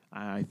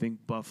 I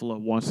think Buffalo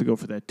wants to go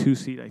for that 2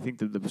 seed. I think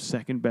they're the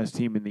second best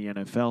team in the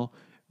NFL,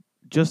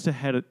 just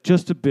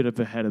a bit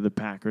ahead of the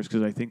Packers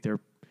because I think they're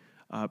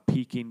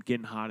peaking,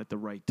 getting hot at the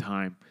right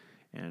time,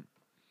 and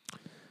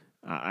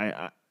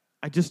I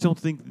just don't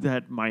think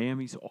that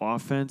Miami's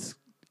offense,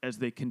 as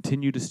they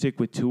continue to stick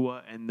with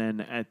Tua and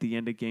then at the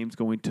end of games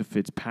going to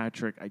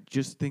Fitzpatrick, I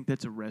just think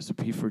that's a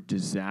recipe for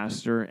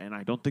disaster, and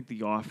I don't think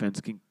the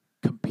offense can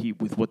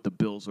compete with what the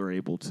Bills are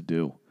able to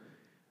do.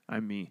 I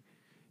mean,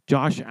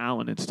 Josh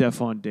Allen and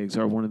Stephon Diggs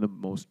are one of the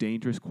most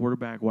dangerous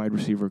quarterback-wide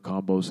receiver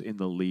combos in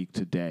the league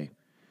today.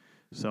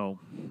 So,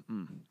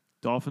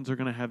 Dolphins are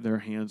going to have their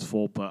hands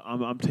full, but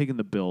I'm taking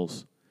the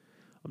Bills.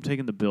 I'm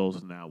taking the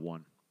Bills in that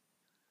one.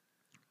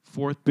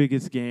 Fourth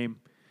biggest game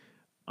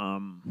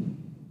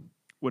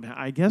would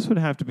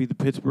have to be the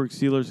Pittsburgh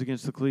Steelers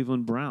against the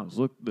Cleveland Browns.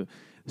 Look, the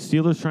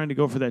Steelers trying to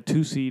go for that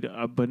 2 seed,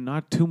 but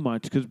not too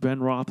much because Ben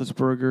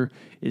Roethlisberger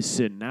is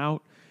sitting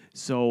out.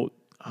 So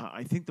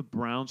I think the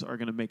Browns are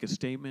going to make a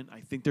statement.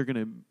 I think they're going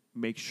to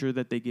make sure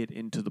that they get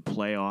into the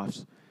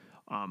playoffs.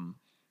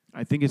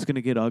 I think it's going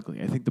to get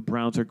ugly. I think the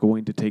Browns are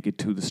going to take it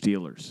to the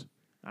Steelers.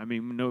 I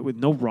mean, with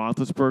no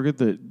Roethlisberger,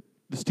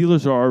 the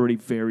Steelers are already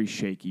very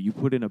shaky. You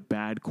put in a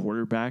bad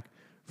quarterback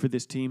for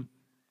this team,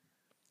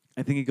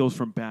 I think it goes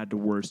from bad to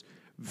worse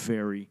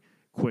very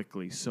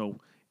quickly. So,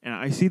 and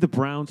I see the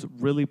Browns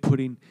really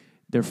putting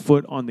their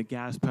foot on the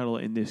gas pedal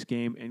in this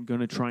game and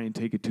going to try and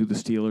take it to the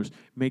Steelers,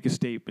 make a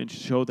statement,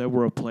 show that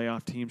we're a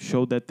playoff team,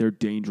 show that they're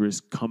dangerous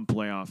come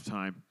playoff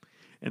time,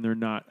 and they're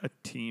not a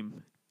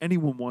team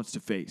anyone wants to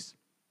face.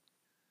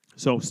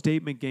 So,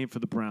 statement game for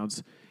the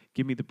Browns.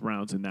 Give me the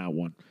Browns in that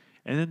one.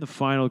 And then the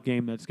final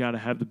game that's got to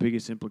have the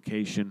biggest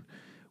implication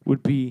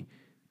would be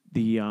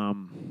the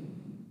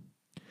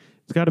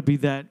it's got to be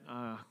that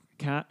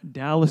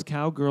Dallas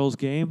Cowgirls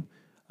game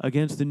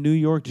against the New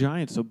York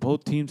Giants. So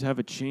both teams have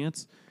a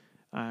chance.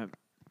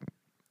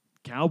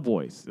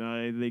 Cowboys,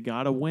 they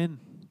got to win.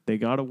 They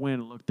got to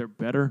win. Look, they're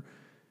better.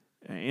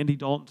 Andy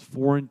Dalton's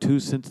 4-2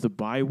 since the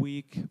bye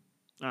week.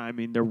 I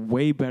mean, they're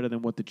way better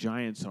than what the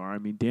Giants are. I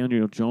mean,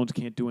 Daniel Jones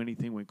can't do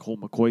anything when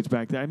Colt McCoy's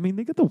back there. I mean,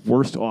 they got the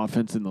worst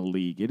offense in the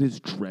league. It is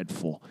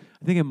dreadful.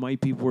 I think it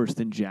might be worse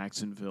than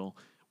Jacksonville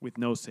with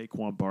no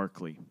Saquon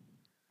Barkley.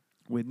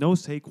 With no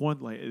Saquon,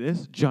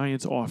 this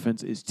Giants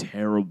offense is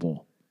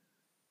terrible.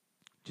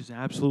 Just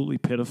absolutely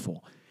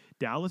pitiful.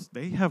 Dallas,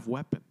 they have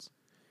weapons.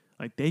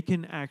 They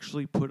can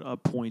actually put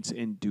up points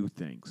and do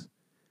things.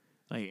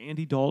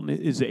 Andy Dalton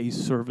is a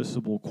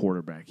serviceable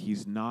quarterback.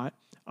 He's not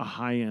a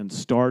high-end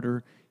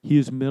starter. He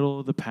is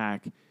middle of the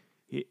pack.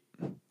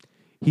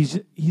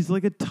 He's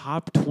like a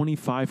top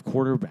 25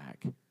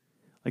 quarterback.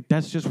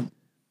 That's just,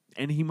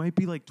 and he might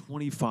be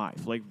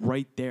 25,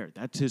 right there.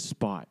 That's his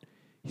spot.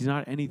 He's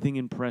not anything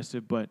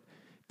impressive, but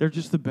they're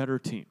just the better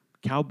team.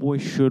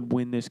 Cowboys should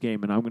win this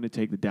game, and I'm going to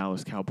take the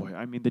Dallas Cowboys.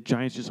 I mean, the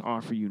Giants just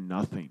offer you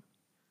nothing.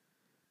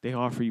 They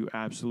offer you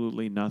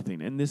absolutely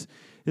nothing. And this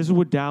is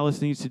what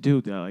Dallas needs to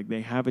do.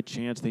 They have a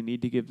chance. They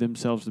need to give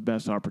themselves the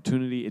best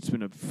opportunity. It's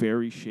been a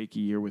very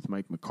shaky year with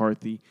Mike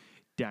McCarthy.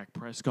 Dak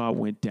Prescott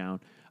went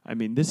down. I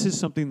mean, this is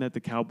something that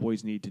the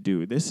Cowboys need to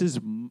do.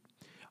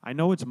 I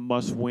know it's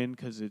must win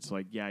because it's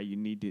you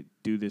need to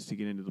do this to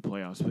get into the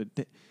playoffs.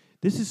 But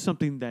this is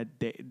something that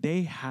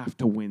they have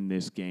to win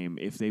this game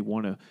if they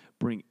want to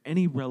bring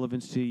any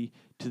relevancy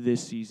to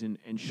this season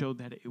and show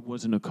that it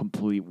wasn't a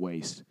complete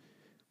waste.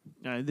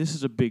 This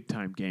is a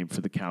big-time game for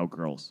the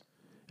Cowgirls.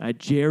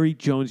 Jerry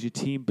Jones, your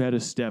team better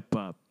step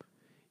up.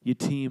 Your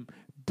team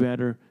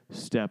better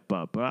step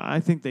up.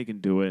 I think they can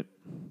do it.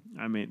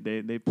 I mean,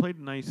 they played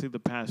nicely the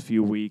past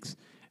few weeks,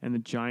 and the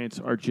Giants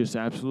are just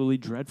absolutely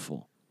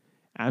dreadful.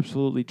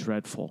 Absolutely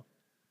dreadful.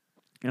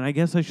 And I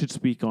guess I should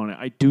speak on it.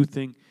 I do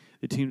think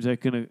the team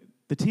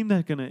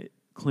that's gonna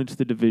clinch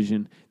the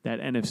division, that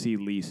NFC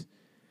least,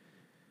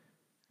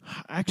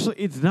 Actually,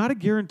 it's not a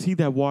guarantee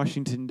that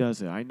Washington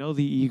does it. I know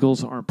the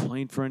Eagles aren't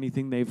playing for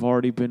anything. They've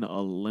already been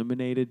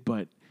eliminated,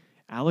 but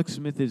Alex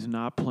Smith is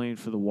not playing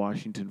for the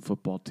Washington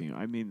football team.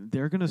 I mean,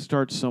 they're going to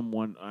start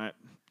someone. I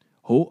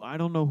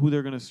don't know who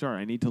they're going to start.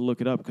 I need to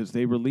look it up because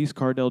they released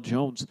Cardell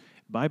Jones.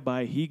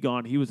 Bye-bye, he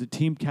gone. He was a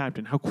team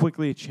captain. How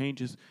quickly it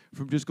changes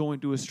from just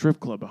going to a strip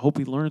club. I hope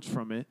he learns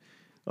from it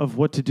of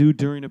what to do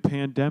during a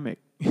pandemic.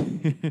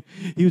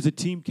 He was a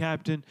team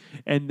captain,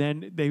 and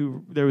then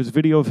there was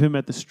video of him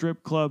at the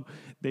strip club.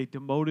 They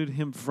demoted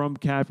him from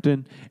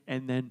captain,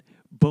 and then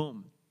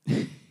boom.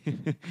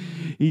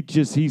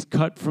 He's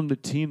cut from the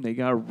team. They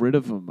got rid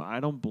of him. I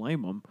don't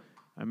blame him.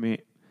 I mean,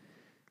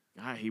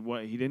 he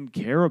didn't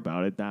care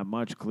about it that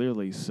much,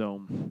 clearly.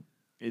 So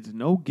it's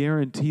no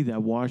guarantee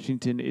that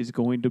Washington is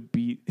going to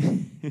beat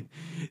the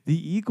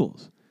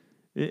Eagles.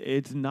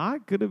 It's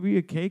not going to be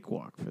a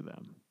cakewalk for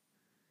them.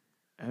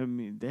 I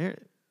mean,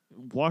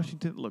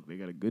 Washington, look, they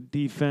got a good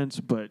defense,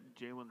 but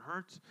Jalen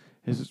Hurts,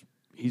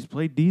 he's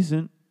played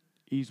decent.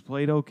 He's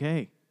played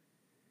okay.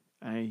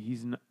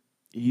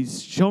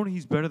 He's shown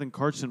he's better than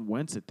Carson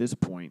Wentz at this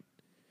point.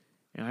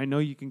 And I know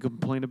you can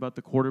complain about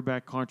the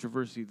quarterback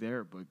controversy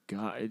there, but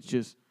God,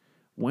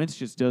 Wentz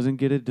just doesn't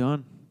get it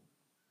done.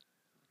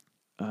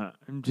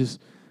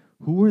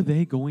 Who are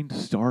they going to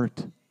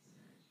start?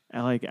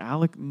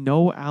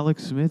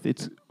 Alex Smith.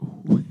 It's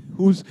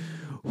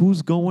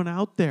who's going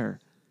out there?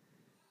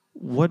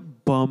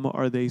 What bum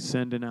are they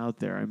sending out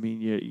there? I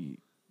mean,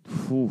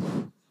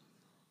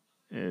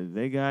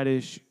 they got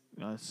issues.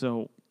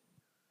 So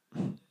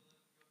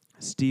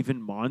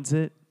Steven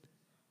Monzett,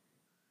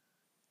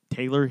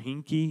 Taylor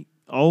Hinkie.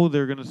 Oh,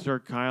 they're going to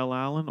start Kyle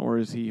Allen, or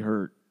is he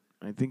hurt?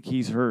 I think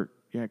he's hurt.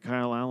 Yeah,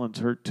 Kyle Allen's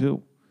hurt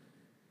too.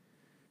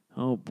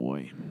 Oh,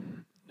 boy.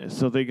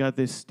 So they got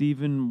this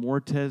Steven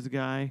Mortez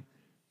guy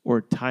or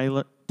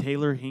Taylor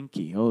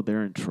Hinkie. Oh,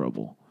 they're in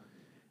trouble.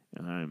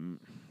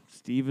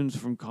 Steven's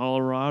from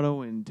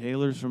Colorado and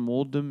Taylor's from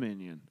Old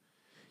Dominion.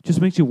 Just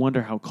makes you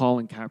wonder how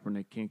Colin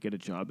Kaepernick can't get a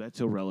job. That's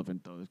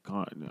irrelevant, though.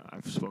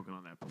 I've spoken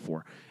on that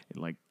before.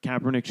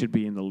 Kaepernick should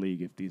be in the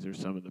league if these are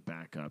some of the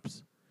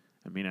backups.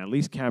 I mean, at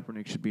least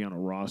Kaepernick should be on a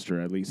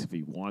roster, at least if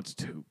he wants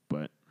to.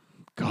 But,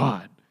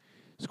 God,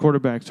 his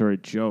quarterbacks are a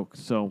joke.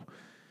 So,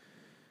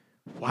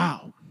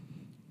 wow.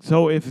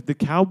 So, if the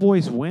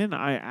Cowboys win,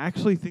 I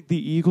actually think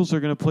the Eagles are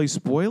going to play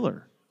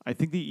spoiler. I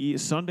think the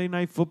Sunday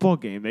night football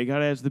game, they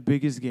got it as the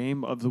biggest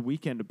game of the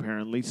weekend,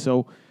 apparently.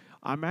 So,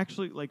 I'm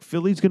actually,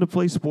 Philly's going to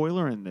play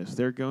spoiler in this.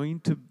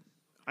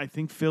 I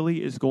think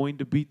Philly is going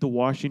to beat the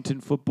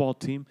Washington football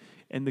team,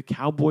 and the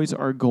Cowboys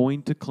are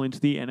going to clinch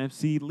the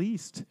NFC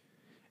least.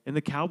 And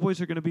the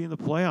Cowboys are going to be in the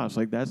playoffs.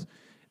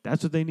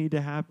 That's what they need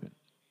to happen.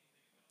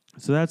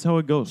 So that's how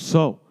it goes.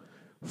 So,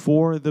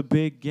 for the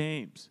big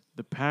games,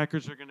 the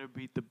Packers are going to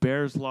beat the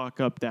Bears, lock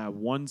up that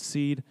 1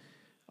 seed.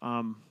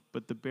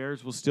 But the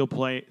Bears will still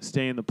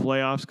stay in the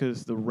playoffs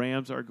because the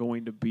Rams are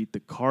going to beat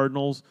the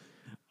Cardinals.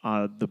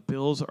 The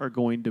Bills are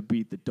going to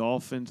beat the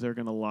Dolphins. They're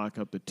going to lock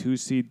up the 2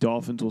 seed.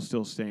 Dolphins will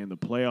still stay in the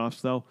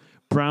playoffs, though.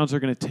 Browns are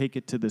going to take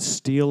it to the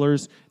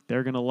Steelers.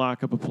 They're going to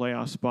lock up a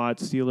playoff spot.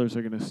 Steelers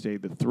are going to stay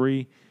the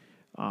 3.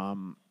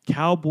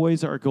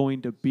 Cowboys are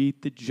going to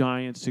beat the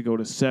Giants to go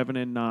to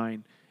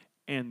 7-9.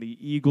 And the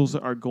Eagles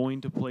are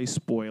going to play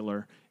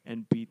spoiler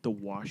and beat the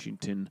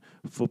Washington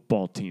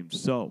football team.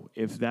 So,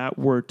 if that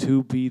were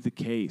to be the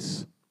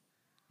case,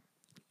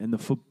 and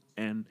the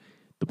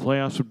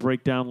playoffs would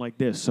break down like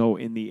this. So,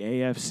 in the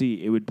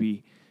AFC, it would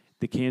be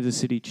the Kansas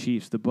City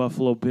Chiefs, the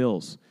Buffalo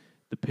Bills,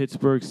 the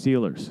Pittsburgh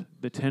Steelers,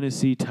 the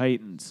Tennessee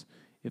Titans.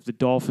 If the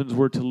Dolphins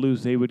were to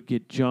lose, they would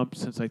get jumped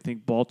since I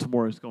think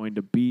Baltimore is going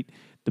to beat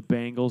the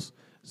Bengals.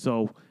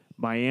 So,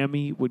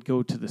 Miami would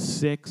go to the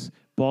 6,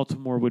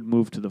 Baltimore would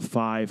move to the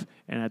 5,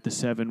 and at the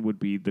 7 would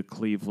be the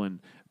Cleveland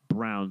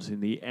Browns. In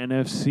the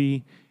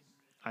NFC,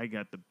 I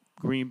got the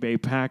Green Bay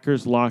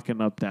Packers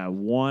locking up that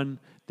 1.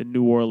 The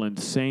New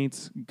Orleans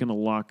Saints going to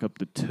lock up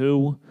the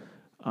 2.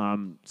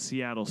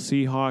 Seattle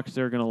Seahawks,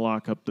 they're going to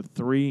lock up the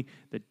 3.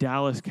 The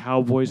Dallas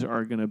Cowboys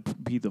are going to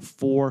be the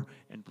 4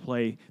 and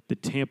play the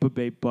Tampa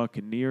Bay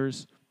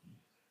Buccaneers.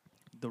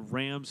 The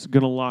Rams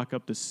going to lock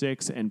up the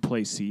 6 and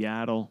play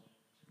Seattle.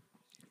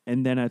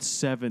 And then at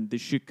 7, the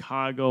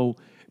Chicago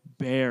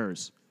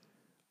Bears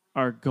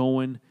are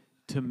going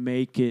to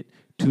make it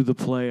to the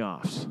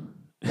playoffs.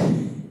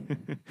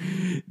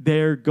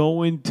 They're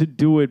going to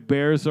do it.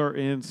 Bears are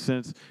in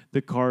since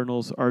the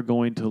Cardinals are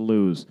going to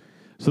lose.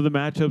 So the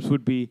matchups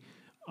would be,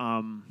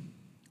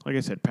 like I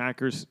said,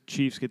 Packers,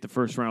 Chiefs get the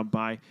first round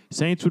bye.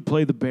 Saints would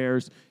play the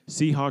Bears.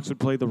 Seahawks would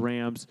play the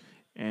Rams.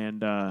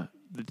 And the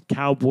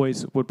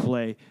Cowboys would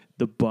play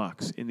the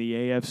Bucs. In the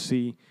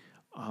AFC,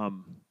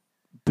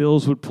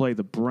 Bills would play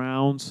the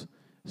Browns,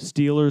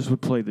 Steelers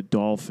would play the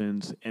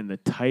Dolphins, and the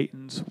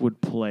Titans would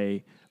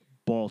play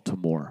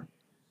Baltimore.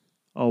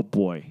 Oh,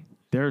 boy.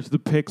 There's the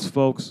picks,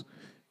 folks.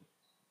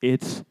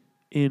 It's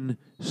in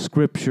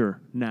Scripture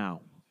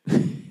now.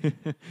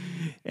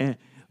 And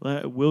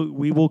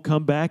We will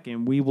come back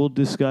and we will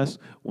discuss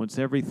once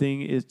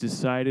everything is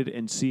decided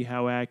and see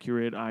how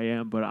accurate I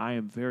am. But I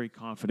am very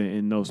confident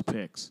in those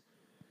picks.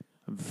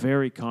 I'm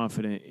very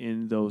confident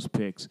in those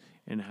picks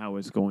and how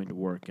it's going to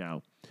work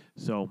out.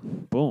 So,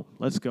 boom,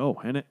 let's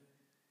go. And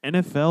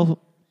NFL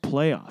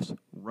playoffs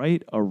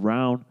right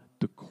around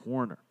the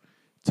corner.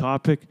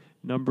 Topic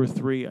number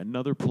 3,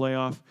 another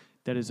playoff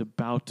that is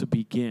about to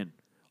begin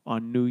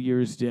on New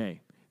Year's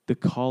Day. The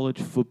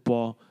college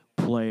football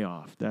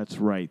playoff. That's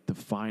right, the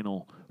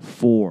Final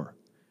Four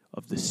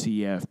of the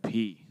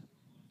CFP.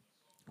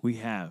 We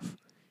have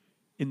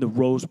in the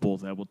Rose Bowl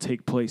that will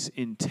take place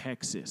in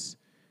Texas,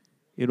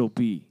 it'll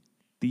be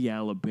the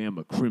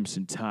Alabama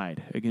Crimson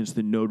Tide against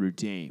the Notre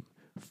Dame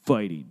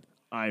Fighting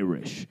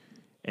Irish.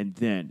 And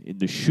then in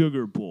the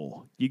Sugar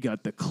Bowl, you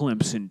got the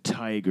Clemson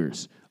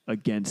Tigers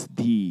against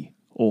the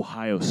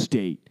Ohio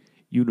State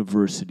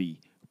University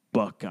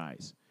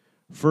Buckeyes.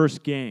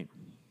 First game.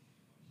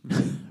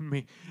 I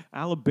mean,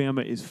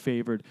 Alabama is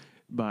favored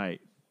by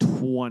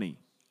 20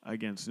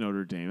 against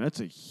Notre Dame. That's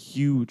a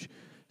huge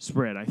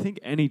spread. I think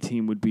any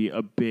team would be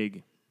a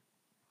big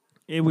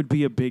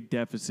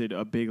deficit,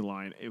 a big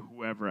line,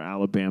 whoever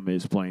Alabama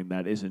is playing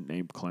that isn't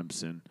named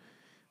Clemson.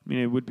 I mean,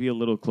 it would be a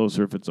little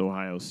closer if it's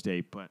Ohio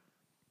State, but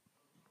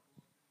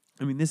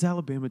I mean, this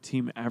Alabama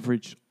team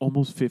averaged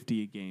almost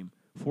 50 a game,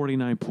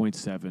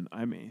 49.7.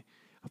 I mean,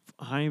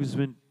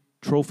 Heisman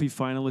Trophy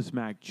finalist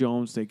Mac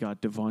Jones. They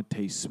got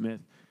Devontae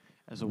Smith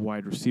as a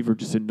wide receiver,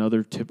 just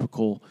another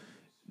typical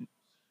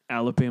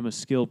Alabama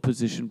skill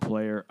position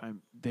player.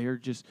 They're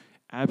just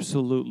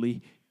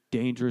absolutely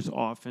dangerous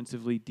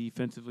offensively,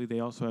 defensively. They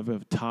also have a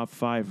top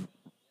 5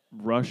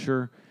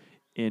 rusher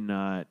in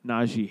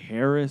Najee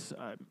Harris.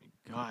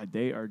 God,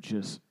 they are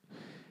just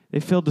 –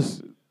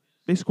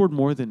 they scored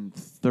more than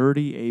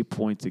 38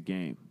 points a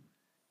game.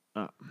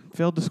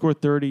 Failed to score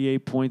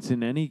 38 points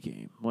in any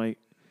game. Like,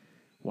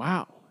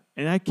 wow.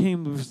 And that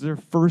was their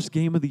first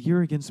game of the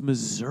year against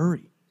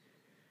Missouri.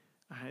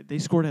 They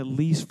scored at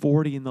least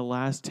 40 in the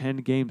last 10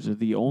 games. They're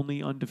the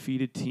only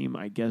undefeated team,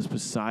 I guess,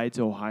 besides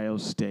Ohio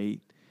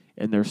State.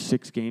 And their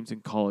 6 games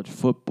in college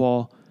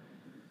football.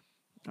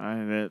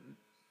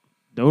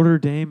 Notre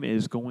Dame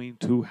is going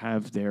to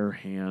have their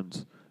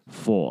hands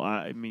full.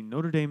 I mean,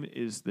 Notre Dame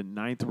is the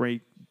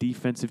 9th-ranked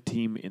defensive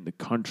team in the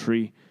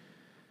country.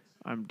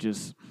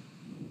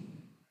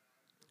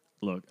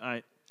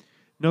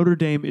 Notre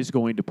Dame is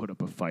going to put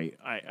up a fight.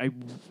 I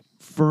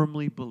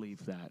firmly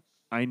believe that.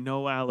 I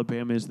know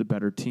Alabama is the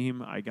better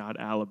team. I got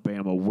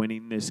Alabama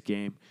winning this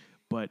game.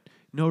 But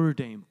Notre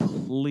Dame,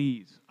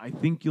 please, I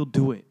think you'll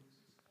do it.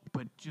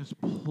 But just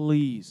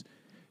please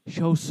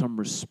show some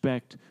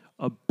respect,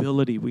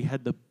 ability. We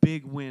had the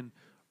big win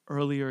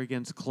earlier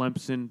against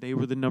Clemson. They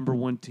were the number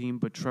 1 team,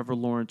 but Trevor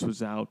Lawrence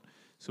was out.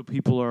 So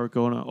people are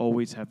going to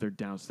always have their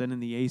doubts. Then in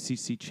the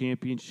ACC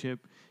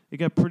Championship, they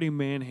got pretty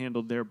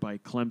manhandled there by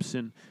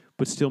Clemson,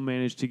 but still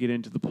managed to get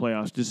into the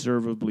playoffs,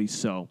 deservedly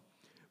so.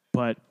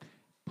 But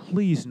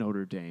please,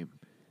 Notre Dame,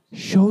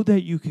 show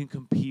that you can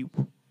compete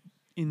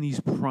in these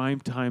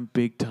primetime,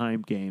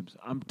 big-time games.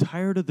 I'm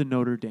tired of the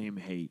Notre Dame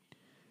hate.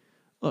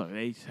 Look,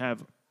 they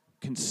have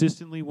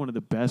consistently one of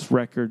the best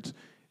records.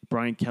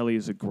 Brian Kelly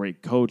is a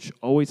great coach.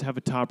 Always have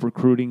a top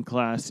recruiting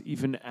class,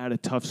 even at a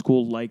tough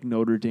school like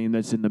Notre Dame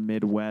that's in the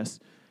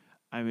Midwest.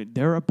 I mean,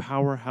 they're a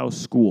powerhouse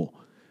school,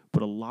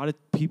 but a lot of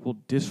people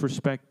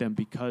disrespect them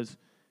because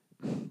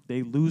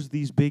they lose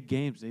these big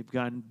games. They've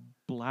gotten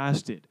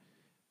blasted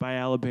by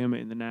Alabama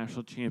in the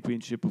national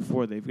championship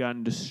before. They've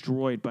gotten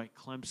destroyed by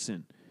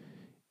Clemson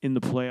in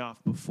the playoff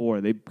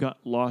before. They've got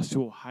lost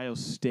to Ohio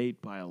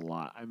State by a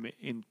lot. I mean,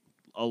 in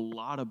a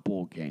lot of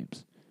bowl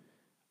games.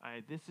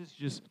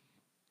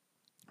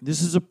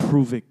 This is a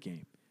prove-it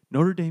game.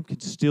 Notre Dame can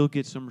still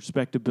get some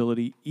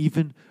respectability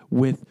even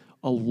with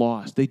a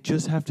loss. They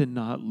just have to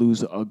not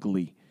lose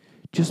ugly.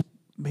 Just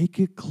make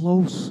it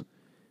close.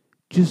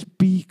 Just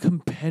be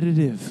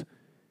competitive.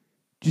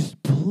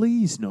 Just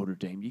please, Notre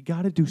Dame, you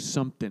got to do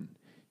something.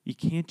 You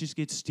can't just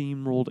get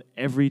steamrolled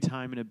every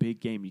time in a big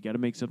game. You got to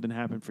make something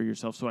happen for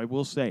yourself. So I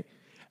will say,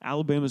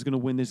 Alabama's going to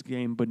win this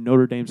game, but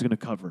Notre Dame's going to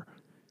cover.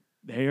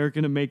 They are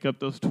going to make up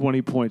those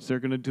 20 points. They're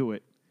going to do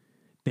it.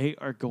 They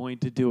are going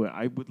to do it.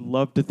 I would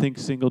love to think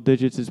single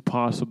digits is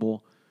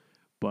possible,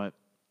 but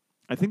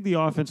I think the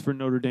offense for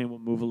Notre Dame will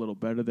move a little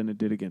better than it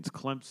did against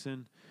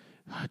Clemson.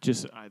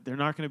 They're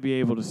not going to be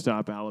able to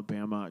stop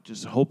Alabama.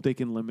 Just hope they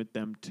can limit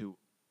them to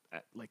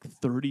like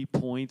 30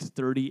 points,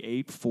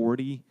 38,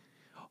 40,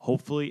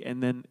 hopefully,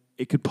 and then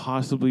it could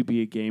possibly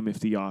be a game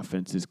if the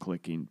offense is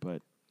clicking,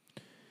 but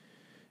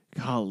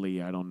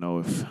golly, I don't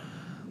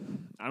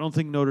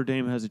think Notre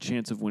Dame has a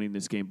chance of winning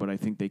this game, but I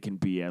think they can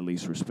be at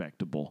least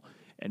respectable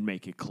and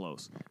make it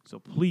close. So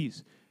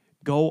please,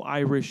 go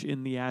Irish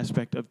in the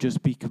aspect of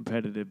just be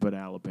competitive, but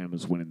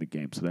Alabama's winning the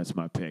game, so that's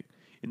my pick.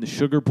 In the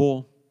Sugar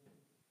Bowl,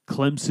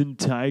 Clemson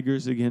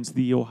Tigers against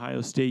the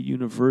Ohio State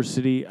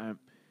University.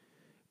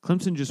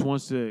 Clemson just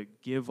wants to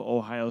give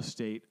Ohio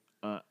State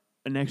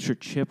an extra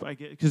chip, I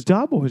get, because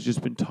Dabo has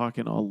just been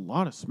talking a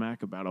lot of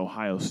smack about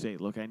Ohio State.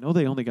 Look, I know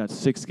they only got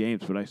 6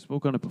 games, but I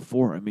spoke on it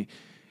before. I mean,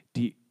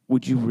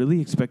 would you really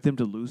expect them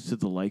to lose to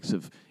the likes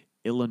of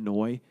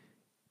Illinois,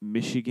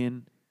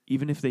 Michigan,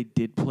 even if they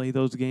did play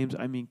those games?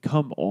 I mean,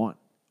 come on.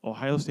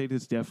 Ohio State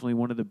is definitely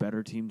one of the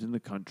better teams in the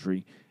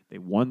country. They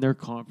won their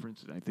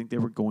conference. I think they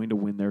were going to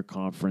win their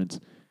conference.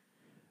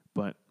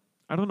 But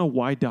I don't know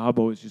why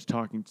Dabo is just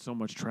talking so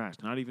much trash,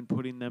 not even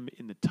putting them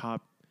in the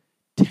top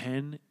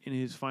 10 in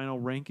his final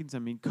rankings. I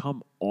mean,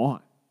 come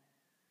on.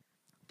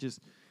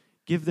 Just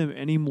give them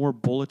any more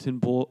bulletin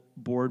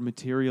board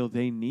material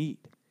they need.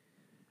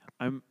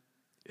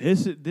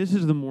 This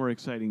is the more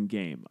exciting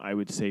game, I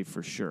would say,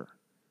 for sure,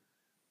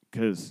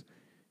 because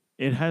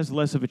it has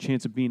less of a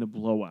chance of being a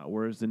blowout,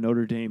 whereas the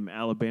Notre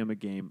Dame-Alabama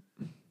game,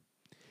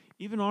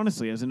 even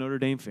honestly, as a Notre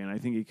Dame fan, I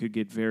think it could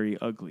get very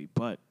ugly.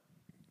 But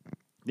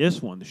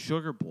this one, the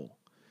Sugar Bowl,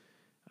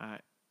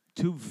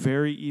 2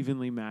 very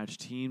evenly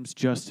matched teams.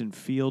 Justin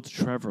Fields,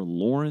 Trevor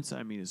Lawrence.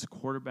 I mean, it's a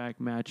quarterback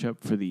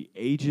matchup for the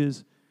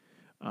ages.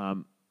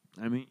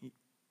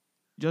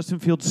 Justin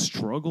Fields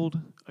struggled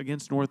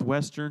against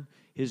Northwestern.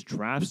 His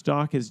draft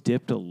stock has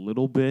dipped a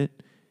little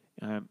bit.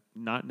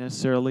 Not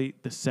necessarily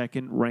the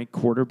second-ranked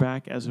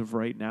quarterback as of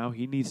right now.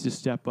 He needs to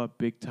step up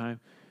big time.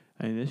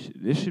 And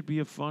this should be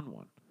a fun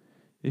one.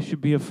 This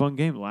should be a fun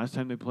game. The last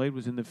time they played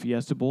was in the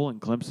Fiesta Bowl,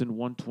 and Clemson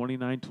won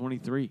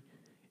 29-23.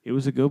 It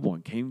was a good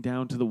one. Came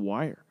down to the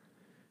wire.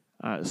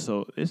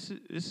 So this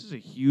is a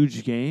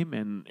huge game,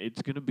 and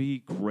it's going to be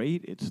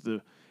great. It's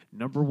the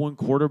number 1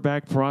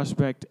 quarterback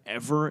prospect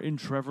ever in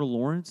Trevor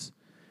Lawrence.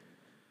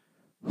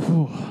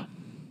 Whew.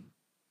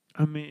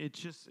 I mean,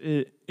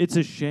 it's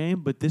a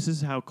shame, but this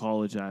is how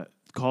college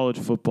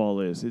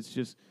football is.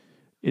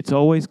 It's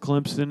always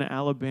Clemson,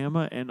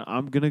 Alabama, and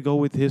I'm going to go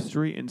with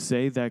history and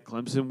say that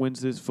Clemson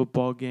wins this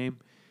football game,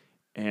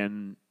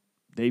 and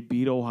they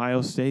beat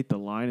Ohio State. The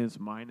line is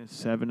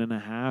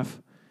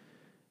 -7.5.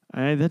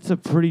 That's a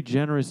pretty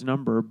generous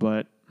number,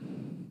 but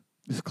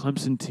this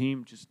Clemson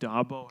team, just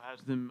Dabo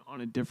has them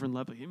on a different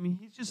level. I mean,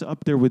 he's just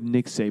up there with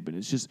Nick Saban.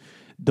 It's just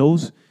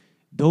those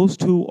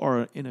two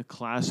are in a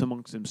class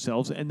amongst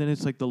themselves, and then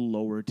it's like the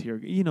lower tier,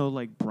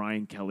 like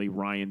Brian Kelly,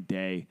 Ryan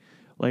Day.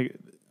 Like,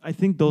 I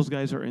think those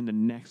guys are in the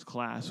next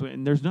class,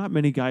 and there's not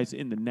many guys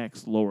in the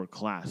next lower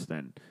class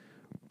then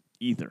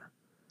either.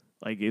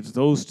 Like, it's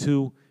those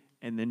two,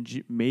 and then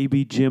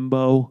maybe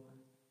Jimbo.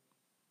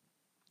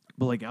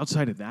 But, like,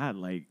 outside of that,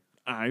 like,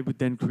 I would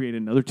then create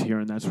another tier,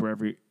 and that's where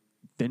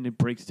then it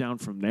breaks down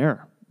from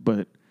there.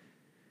 But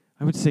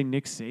I would say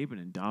Nick Saban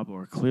and Dabo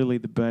are clearly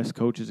the best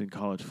coaches in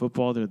college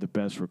football. They're the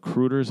best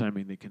recruiters. I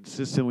mean, they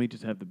consistently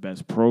just have the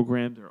best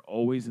programs. They're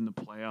always in the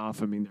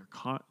playoff. I mean,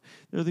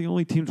 they're the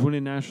only teams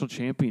winning national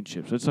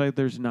championships. It's like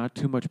there's not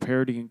too much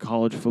parity in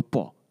college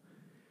football.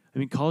 I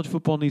mean, college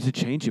football needs to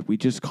change it. We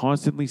just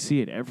constantly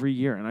see it every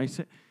year. And I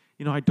said,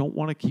 I don't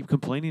want to keep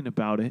complaining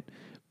about it,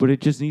 but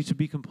it just needs to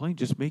be complained.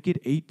 Just make it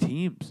 8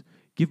 teams.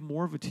 Give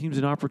more of the teams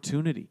an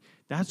opportunity.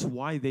 That's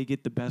why they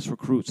get the best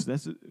recruits.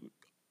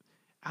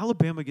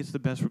 Alabama gets the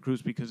best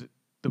recruits because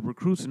the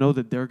recruits know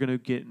that they're going to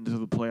get into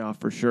the playoff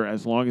for sure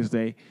as long as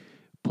they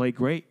play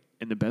great.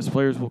 And the best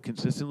players will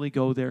consistently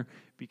go there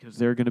because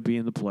they're going to be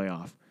in the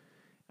playoff.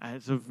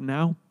 As of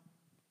now,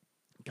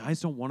 guys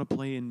don't want to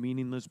play in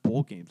meaningless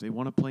bowl games. They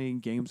want to play in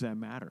games that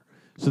matter.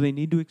 So they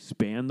need to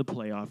expand the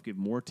playoff, give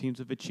more teams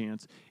of a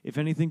chance. If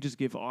anything, just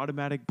give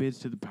automatic bids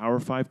to the Power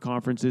 5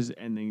 conferences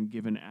and then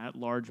give an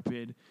at-large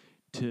bid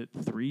to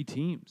 3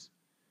 teams,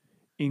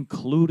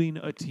 including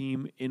a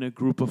team in a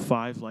group of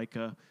 5 like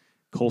a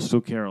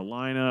Coastal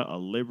Carolina, a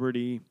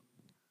Liberty,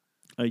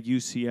 a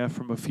UCF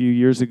from a few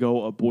years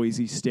ago, a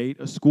Boise State,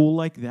 a school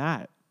like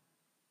that.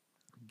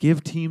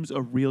 Give teams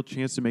a real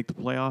chance to make the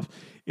playoff.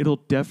 It'll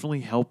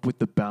definitely help with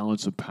the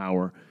balance of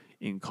power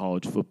in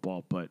college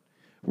football, but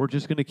we're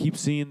just going to keep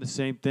seeing the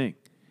same thing.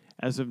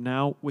 As of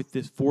now, with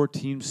this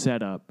 4-team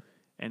setup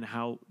and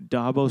how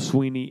Dabo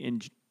Swinney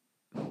and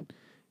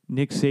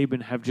Nick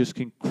Saban have just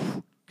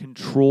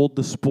controlled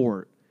the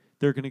sport,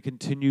 they're going to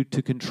continue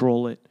to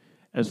control it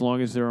as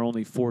long as there are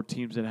only 4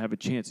 teams that have a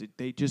chance.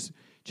 They just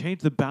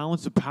change the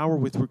balance of power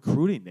with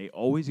recruiting. They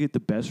always get the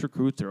best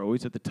recruits. They're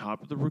always at the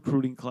top of the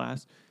recruiting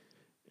class,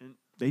 and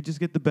they just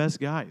get the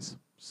best guys.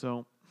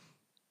 So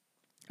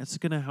that's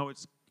how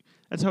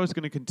it's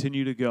going to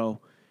continue to go,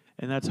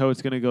 and that's how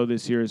it's going to go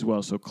this year as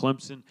well. So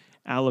Clemson,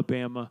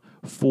 Alabama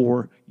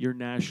for your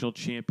national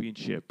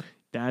championship.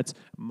 That's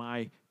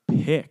my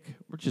pick.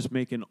 We're just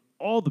making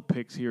all the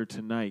picks here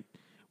tonight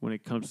when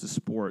it comes to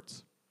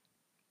sports.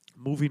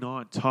 Moving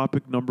on,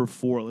 topic number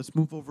 4. Let's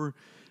move over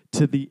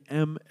to the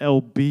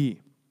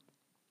MLB.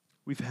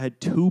 We've had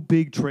 2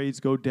 big trades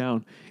go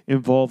down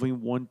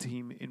involving one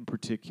team in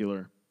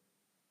particular.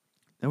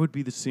 That would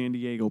be the San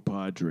Diego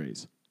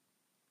Padres.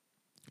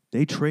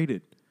 They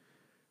traded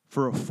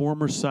for a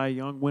former Cy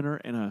Young winner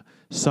and a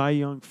Cy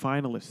Young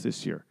finalist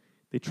this year.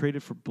 They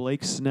traded for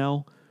Blake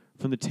Snell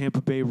from the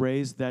Tampa Bay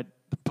Rays, that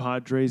the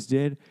Padres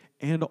did,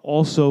 And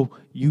also,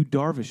 Yu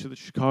Darvish of the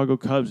Chicago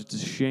Cubs. It's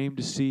a shame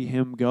to see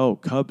him go.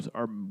 Cubs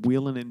are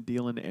wheeling and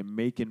dealing and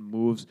making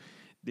moves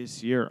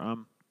this year.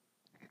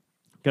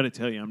 Got to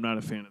tell you, I'm not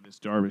a fan of this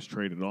Darvish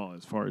trade at all,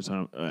 as far as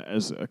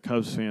a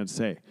Cubs fan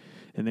say.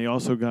 And they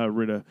also got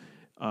rid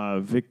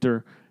of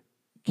Victor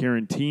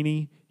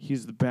Caratini.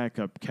 He's the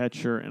backup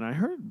catcher. And I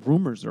heard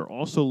rumors they're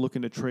also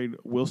looking to trade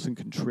Wilson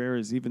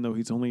Contreras, even though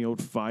he's only owed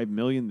 $5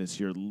 million this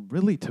year.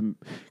 Really,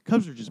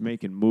 Cubs are just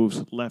making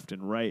moves left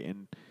and right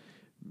and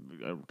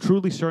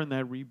truly starting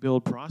that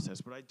rebuild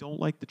process. But I don't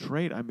like the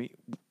trade. I mean,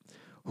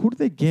 who did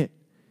they get?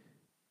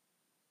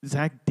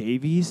 Zach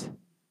Davies?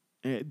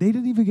 They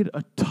didn't even get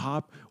a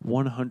top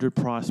 100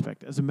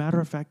 prospect. As a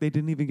matter of fact, they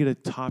didn't even get a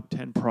top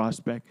 10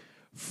 prospect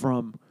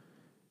from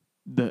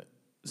the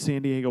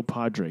San Diego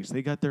Padres.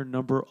 They got their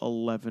number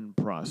 11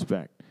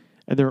 prospect.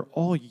 And they're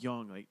all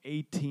young, like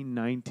 18,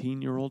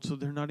 19-year-olds, so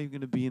they're not even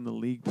going to be in the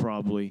league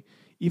probably.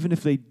 Even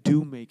if they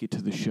do make it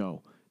to the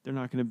show, they're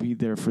not going to be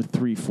there for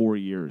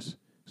 3-4 years.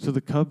 So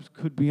the Cubs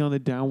could be on the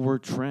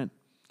downward trend.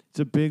 It's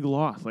a big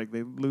loss. Like,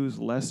 they lose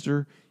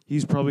Lester.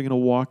 He's probably going to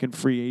walk in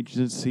free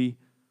agency,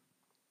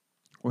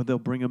 or they'll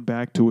bring him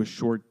back to a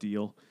short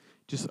deal.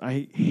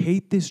 I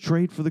hate this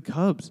trade for the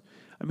Cubs.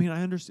 I mean,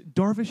 I understand.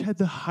 Darvish had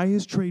the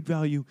highest trade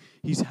value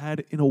he's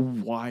had in a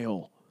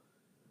while.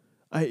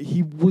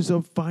 He was a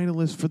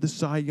finalist for the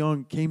Cy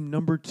Young, came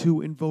number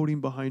 2 in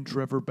voting behind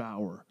Trevor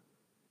Bauer.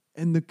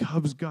 And the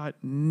Cubs got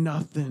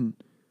nothing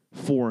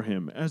for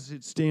him as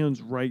it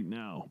stands right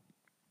now.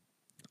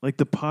 Like,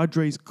 the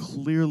Padres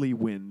clearly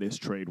win this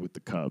trade with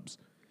the Cubs.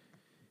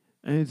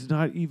 And it's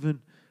not even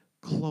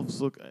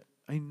close. Look,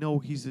 I know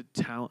he's a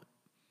talent.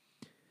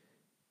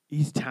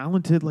 He's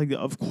talented. Like,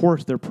 of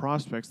course, they're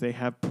prospects. They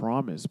have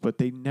promise, but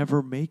they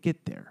never make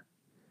it there.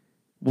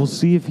 We'll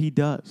see if he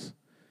does.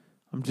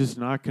 I'm just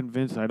not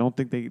convinced. I don't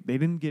think they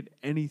didn't get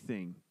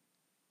anything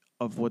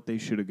of what they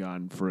should have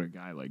gotten for a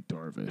guy like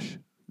Darvish.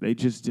 They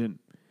just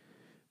didn't.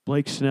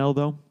 Blake Snell,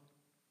 though,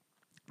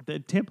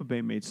 Tampa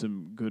Bay made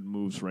some good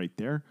moves right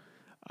there.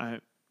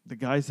 The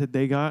guys that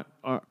they got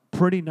are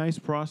pretty nice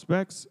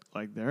prospects.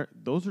 Like,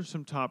 those are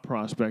some top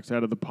prospects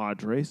out of the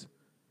Padres.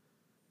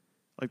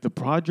 Like, the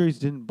Padres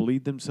didn't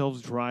bleed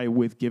themselves dry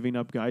with giving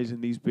up guys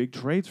in these big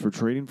trades for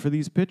trading for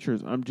these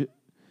pitchers.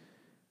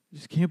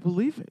 Just can't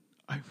believe it.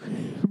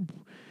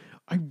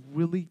 I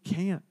really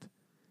can't.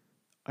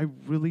 I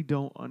really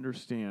don't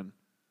understand.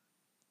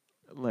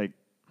 Like,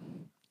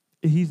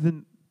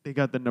 they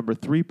got the number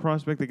 3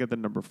 prospect, they got the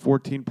number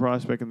 14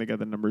 prospect, and they got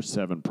the number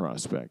 7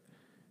 prospect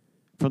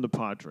from the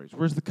Padres.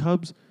 Whereas the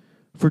Cubs,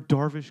 for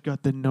Darvish,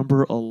 got the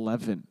number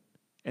 11.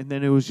 And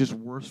then it was just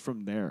worse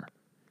from there.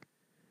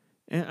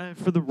 And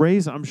for the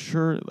Rays, I'm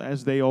sure,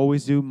 as they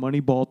always do,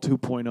 Moneyball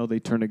 2.0, they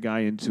turn a guy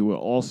into an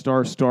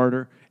all-star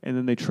starter, and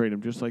then they trade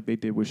him, just like they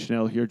did with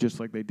Schnell here, just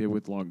like they did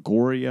with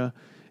Longoria,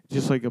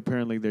 just like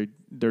apparently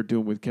they're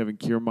doing with Kevin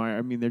Kiermaier.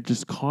 I mean, they're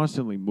just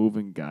constantly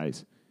moving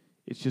guys.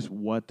 It's just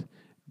what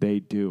they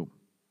do.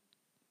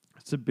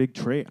 It's a big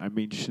trade. I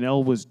mean,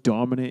 Schnell was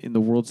dominant in the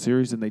World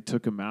Series, and they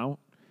took him out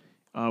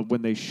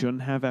when they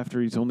shouldn't have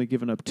after he's only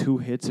given up 2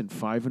 hits in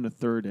 5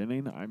 1/3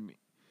 inning. I mean,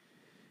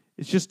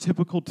 it's just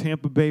typical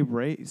Tampa Bay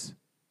Rays.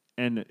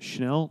 And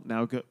Schnell,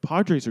 now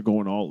Padres are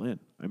going all in.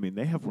 I mean,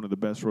 they have one of the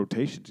best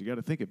rotations. You got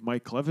to think, if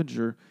Mike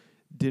Clevenger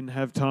didn't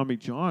have Tommy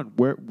John,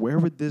 where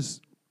would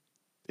this...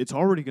 It's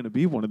already going to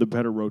be one of the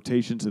better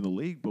rotations in the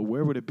league, but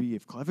where would it be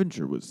if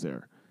Clevenger was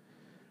there?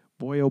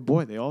 Boy, oh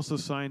boy. They also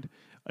signed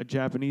a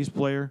Japanese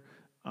player,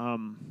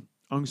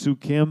 Ung-Soo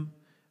Kim.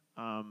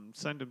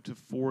 Signed him to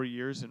 4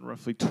 years and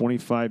roughly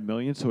 $25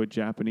 million, so a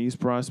Japanese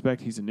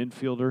prospect. He's an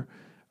infielder.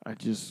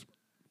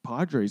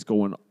 Padres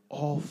going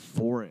all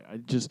for it.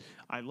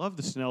 I love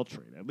the Snell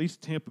trade. At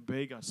least Tampa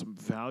Bay got some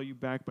value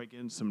back by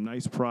getting some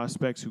nice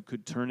prospects who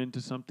could turn into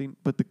something.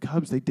 But the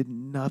Cubs, they did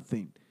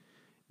nothing.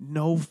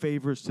 No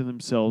favors to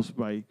themselves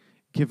by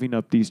giving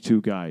up these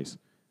 2 guys.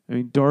 I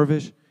mean,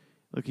 Darvish,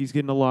 look, he's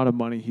getting a lot of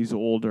money. He's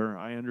older.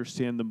 I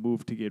understand the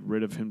move to get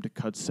rid of him to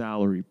cut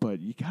salary, but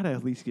you got to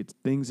at least get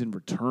things in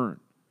return.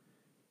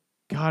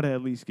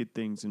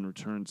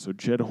 So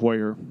Jed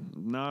Hoyer,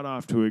 not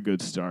off to a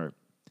good start.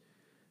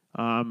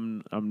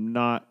 I'm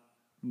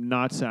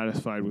not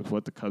satisfied with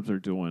what the Cubs are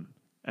doing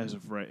as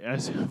of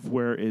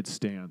where it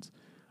stands.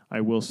 I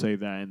will say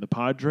that. And the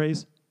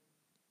Padres,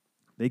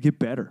 they get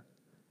better.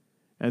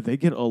 And they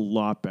get a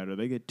lot better.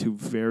 They get 2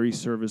 very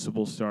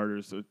serviceable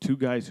starters, so 2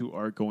 guys who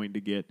are going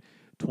to get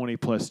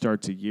 20-plus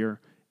starts a year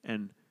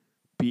and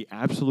be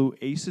absolute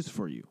aces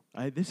for you.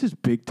 This is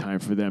big time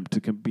for them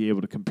to be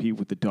able to compete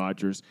with the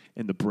Dodgers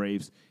and the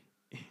Braves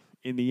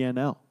in the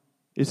NL.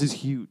 This is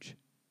huge.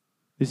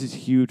 This is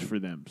huge for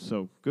them.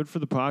 So good for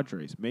the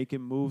Padres,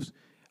 making moves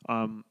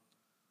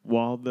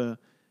while the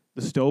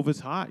stove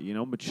is hot. You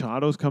know,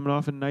 Machado's coming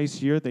off a nice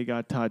year. They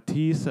got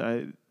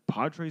Tatis.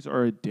 Padres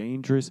are a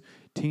dangerous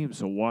team,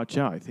 so watch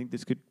out. I think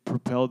this could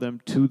propel them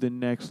to the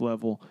next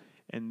level,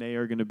 and they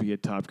are going to be a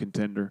top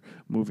contender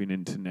moving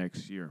into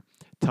next year.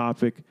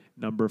 Topic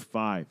number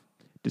 5.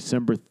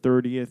 December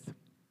 30th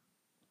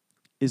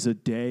is a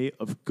day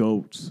of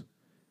goats.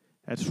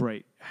 That's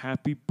right.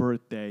 Happy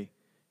birthday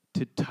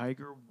to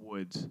Tiger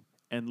Woods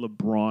and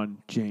LeBron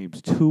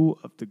James, two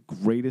of the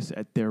greatest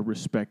at their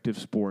respective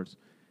sports,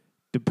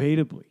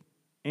 debatably,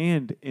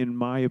 and in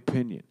my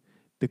opinion,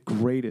 the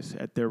greatest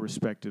at their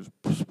respective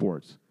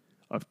sports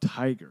of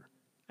Tiger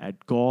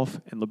at golf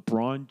and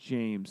LeBron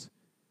James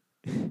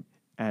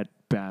at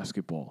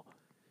basketball.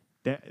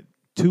 That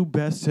two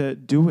best to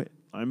do it.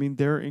 I mean,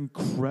 they're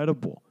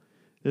incredible.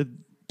 They're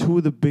two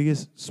of the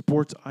biggest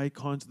sports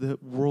icons the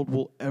world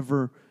will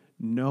ever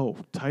know.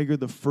 Tiger,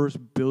 the first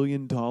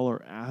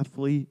billion-dollar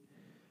athlete.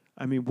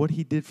 I mean, what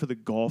he did for the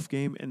golf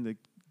game and the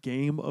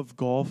game of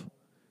golf,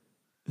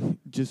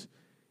 just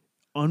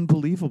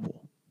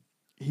unbelievable.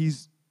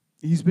 He's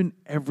been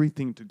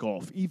everything to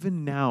golf.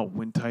 Even now,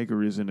 when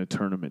Tiger is in a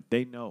tournament,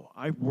 they know.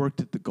 I worked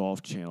at the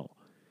Golf Channel,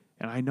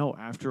 and I know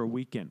after a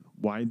weekend,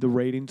 why the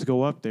ratings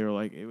go up. They're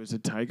like, it was a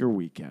Tiger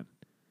weekend.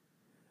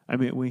 I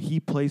mean, when he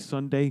plays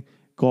Sunday,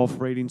 golf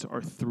ratings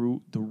are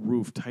through the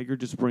roof. Tiger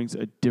just brings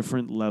a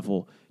different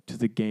level to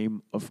the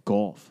game of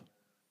golf.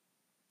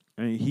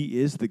 I mean, he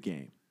is the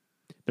game.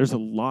 There's a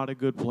lot of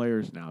good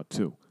players now,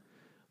 too.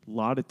 A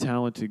lot of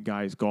talented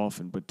guys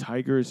golfing, but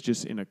Tiger is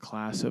just in a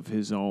class of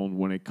his own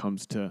when it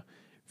comes to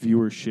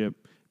viewership,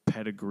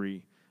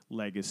 pedigree,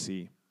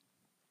 legacy,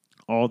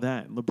 all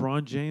that.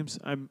 LeBron James,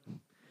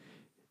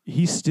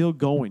 he's still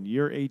going,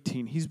 year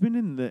 18. He's been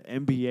in the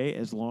NBA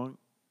as long,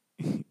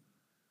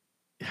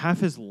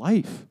 half his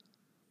life.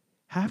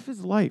 Half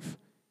his life.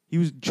 He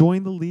was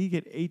joined the league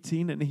at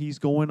 18, and he's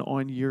going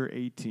on year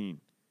 18.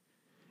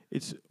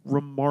 It's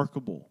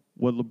remarkable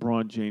what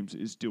LeBron James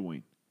is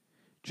doing.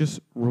 Just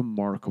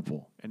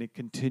remarkable. And it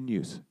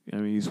continues. I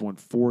mean, he's won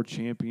 4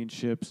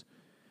 championships.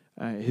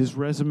 His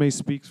resume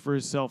speaks for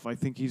itself. I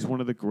think he's one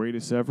of the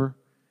greatest ever,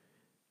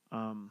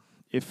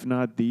 if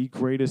not the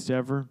greatest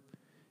ever.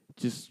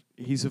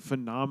 He's a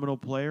phenomenal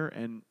player,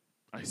 and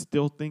I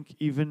still think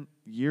even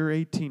year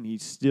 18,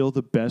 he's still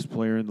the best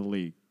player in the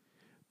league.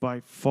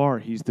 By far,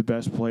 he's the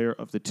best player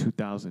of the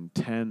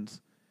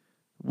 2010s.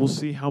 We'll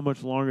see how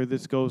much longer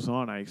this goes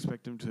on. I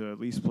expect him to at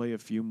least play a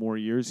few more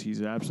years.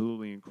 He's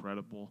absolutely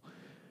incredible.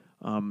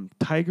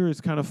 Tiger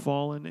has kind of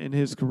fallen in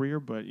his career,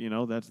 but,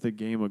 that's the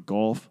game of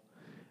golf.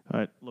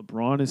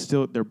 LeBron is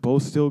they're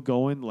both still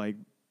going. Like,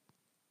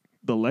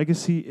 the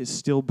legacy is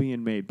still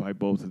being made by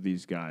both of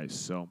these guys.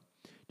 So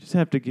just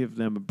have to give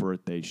them a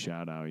birthday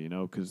shout out,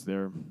 because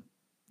they're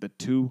the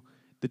two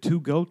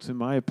GOATs, in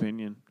my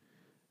opinion.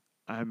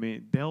 I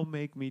mean, they'll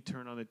make me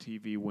turn on the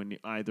TV when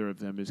either of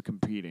them is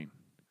competing,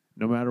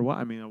 no matter what.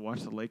 I mean, I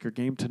watched the Laker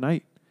game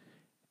tonight.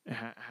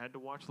 Had to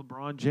watch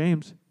LeBron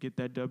James get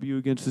that W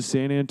against the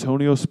San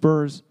Antonio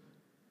Spurs.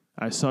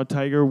 I saw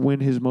Tiger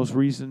win his most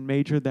recent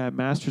major, that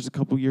Masters, a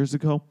couple years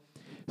ago.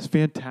 It's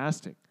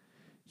fantastic.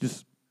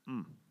 Just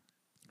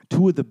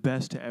two of the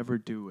best to ever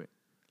do it.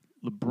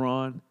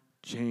 LeBron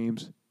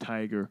James,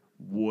 Tiger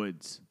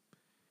Woods.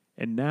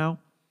 And now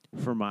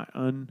for my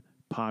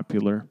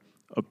unpopular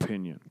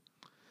opinion.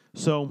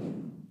 So,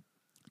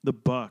 the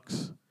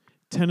Bucks,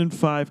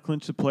 10-5,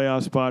 clinched the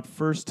playoff spot.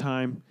 First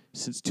time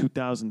since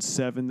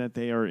 2007 that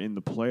they are in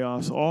the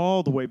playoffs,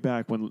 all the way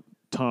back when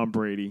Tom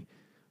Brady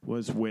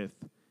was with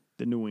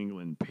the New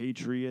England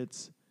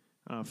Patriots.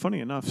 Funny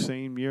enough,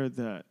 same year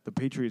that the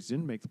Patriots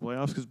didn't make the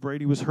playoffs because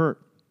Brady was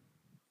hurt.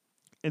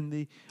 And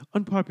the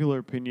unpopular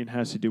opinion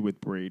has to do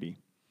with Brady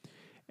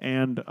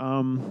and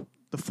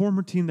the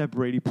former team that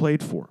Brady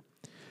played for.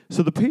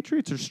 So the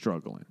Patriots are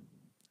struggling.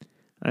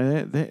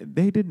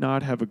 They did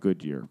not have a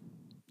good year.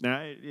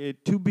 Now,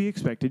 to be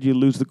expected, you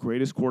lose the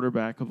greatest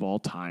quarterback of all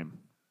time.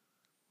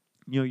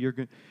 You're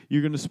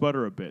going to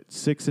sputter a bit.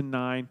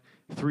 6-9,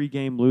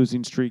 3-game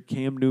losing streak.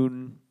 Cam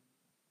Newton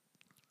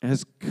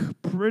has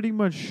pretty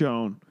much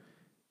shown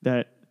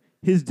that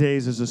his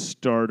days as a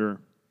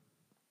starter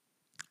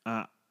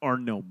are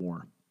no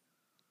more.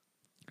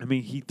 I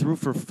mean, he threw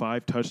for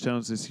 5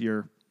 touchdowns this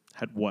year.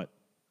 Had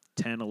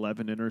 10,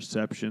 11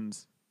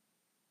 interceptions.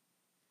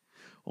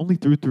 Only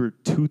threw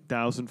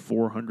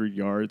 2,400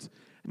 yards.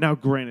 Now,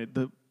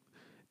 granted,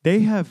 they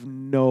have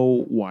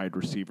no wide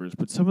receivers,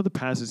 but some of the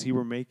passes he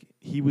was making,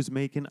 he was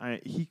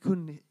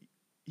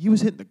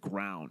hitting the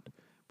ground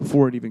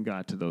before it even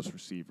got to those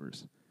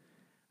receivers.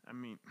 I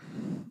mean,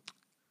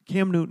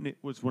 Cam Newton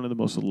was one of the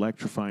most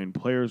electrifying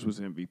players, was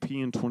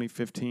MVP in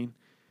 2015.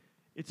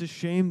 It's a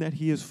shame that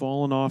he has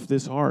fallen off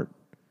this hard.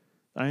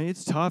 I mean,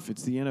 it's tough.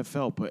 It's the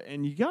NFL,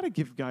 and you got to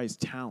give guys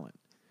talent.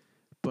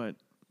 But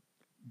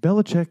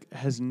Belichick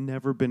has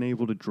never been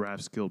able to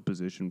draft skilled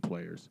position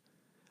players.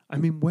 I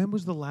mean, when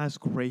was the last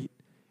great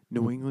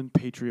New England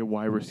Patriot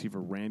wide receiver,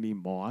 Randy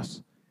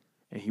Moss?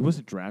 And he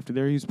wasn't drafted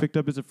there. He was picked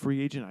up as a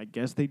free agent. I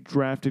guess they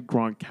drafted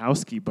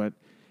Gronkowski, but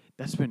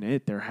that's been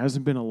it. There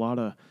hasn't been a lot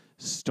of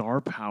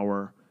star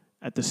power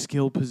at the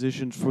skill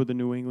positions for the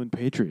New England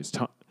Patriots.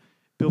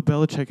 Bill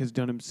Belichick has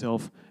done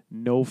himself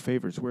no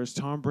favors. Whereas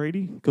Tom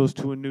Brady goes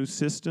to a new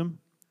system,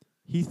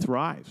 he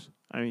thrives.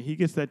 I mean, he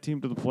gets that team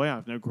to the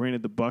playoffs. Now,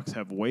 granted, the Bucs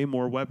have way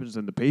more weapons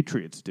than the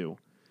Patriots do,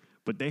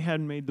 but they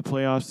hadn't made the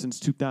playoffs since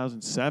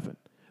 2007.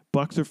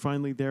 Bucs are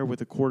finally there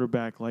with a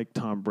quarterback like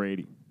Tom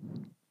Brady.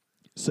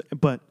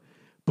 But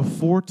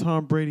before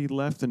Tom Brady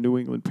left the New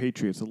England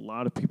Patriots, a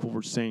lot of people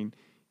were saying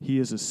he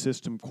is a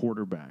system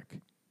quarterback,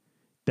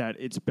 that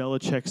it's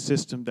Belichick's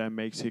system that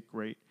makes it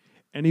great.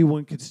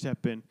 Anyone could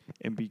step in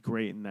and be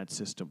great in that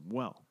system.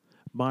 Well,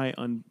 my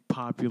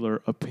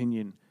unpopular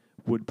opinion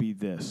would be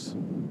this.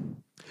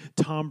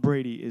 Tom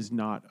Brady is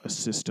not a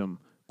system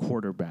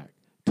quarterback.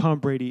 Tom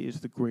Brady is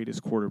the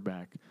greatest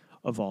quarterback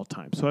of all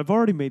time. So I've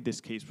already made this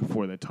case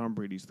before that Tom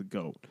Brady's the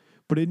GOAT.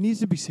 But it needs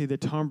to be said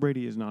that Tom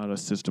Brady is not a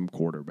system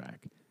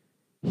quarterback.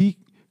 He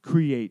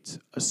creates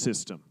a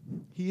system.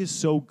 He is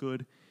so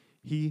good,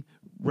 he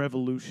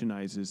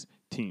revolutionizes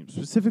teams,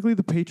 specifically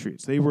the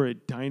Patriots. They were a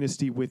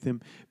dynasty with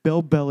him.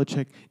 Bill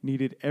Belichick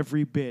needed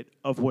every bit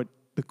of what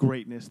the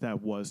greatness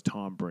that was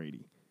Tom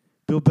Brady.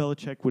 Bill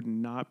Belichick would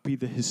not be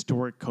the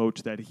historic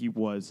coach that he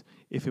was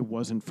if it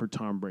wasn't for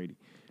Tom Brady.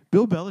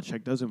 Bill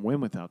Belichick doesn't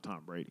win without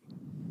Tom Brady.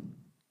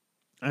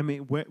 I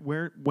mean,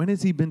 when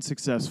has he been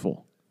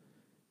successful?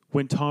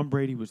 When Tom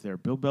Brady was there.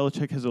 Bill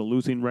Belichick has a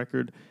losing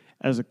record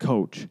as a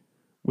coach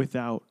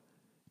without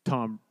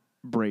Tom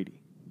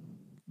Brady.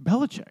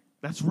 Belichick,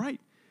 that's right.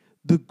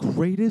 The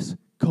greatest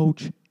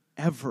coach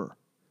ever.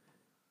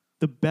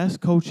 The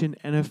best coach in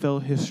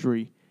NFL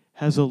history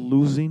has a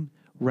losing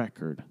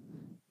record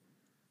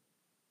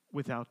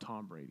without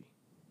Tom Brady.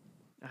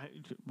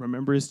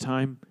 Remember his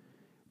time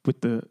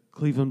with the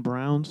Cleveland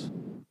Browns?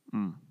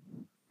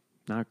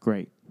 Not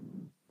great.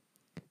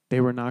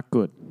 They were not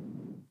good.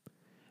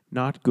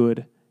 Not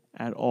good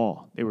at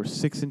all. They were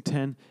 6-10,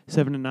 7-9,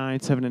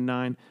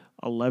 7-9,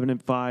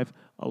 11-5,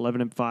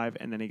 11-5,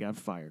 and then he got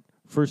fired.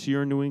 First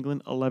year in New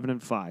England,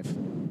 11-5.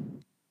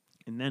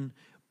 And then,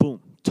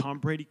 boom, Tom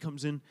Brady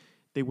comes in,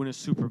 they win a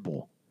Super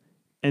Bowl.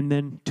 And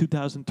then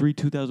 2003,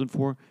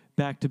 2004,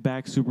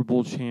 back-to-back Super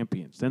Bowl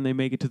champions. Then they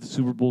make it to the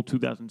Super Bowl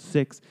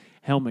 2006,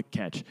 helmet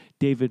catch,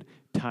 David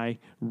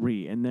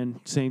Tyree. And then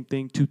same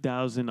thing,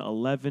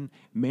 2011,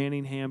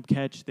 Manningham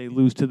catch. They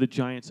lose to the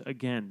Giants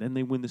again. Then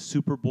they win the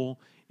Super Bowl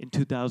in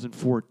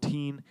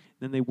 2014.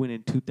 Then they win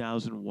in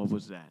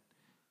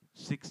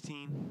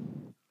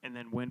 16, and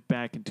then went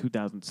back in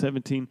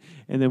 2017,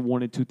 and then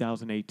won in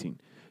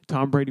 2018.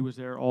 Tom Brady was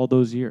there all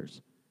those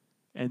years.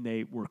 And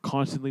they were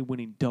constantly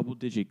winning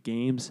double-digit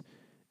games.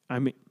 I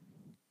mean,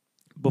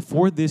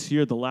 before this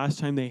year, the last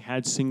time they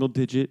had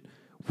single-digit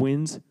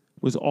wins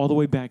was all the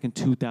way back in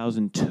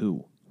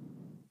 2002.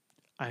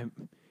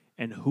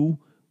 And who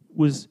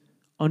was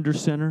under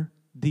center?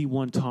 The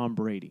one Tom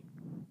Brady.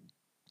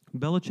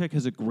 Belichick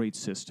has a great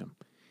system.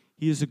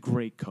 He is a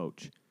great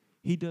coach.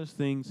 He does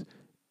things.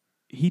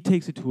 He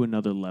takes it to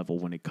another level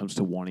when it comes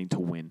to wanting to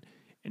win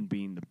and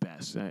being the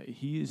best.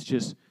 He is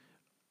just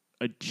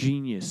a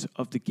genius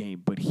of the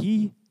game, but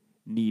he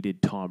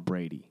needed Tom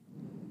Brady.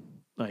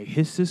 Like,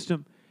 his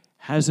system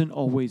hasn't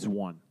always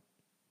won.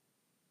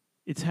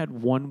 It's had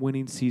one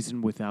winning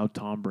season without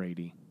Tom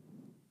Brady.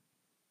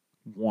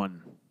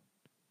 One.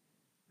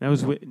 That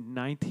was in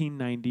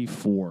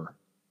 1994.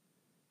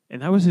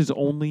 And that was his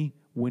only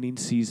winning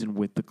season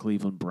with the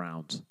Cleveland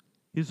Browns.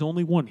 His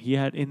only one. He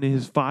had, in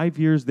his 5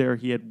 years there,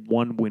 he had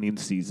one winning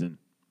season.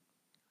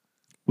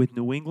 With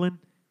New England,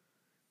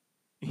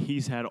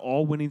 he's had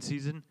all winning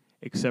season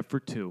except for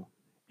 2.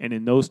 And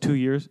in those 2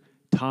 years,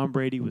 Tom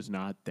Brady was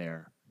not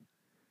there.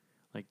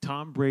 Like,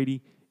 Tom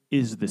Brady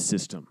is the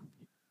system.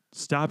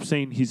 Stop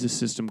saying he's a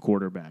system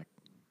quarterback.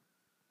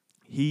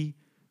 He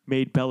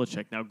made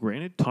Belichick. Now,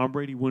 granted, Tom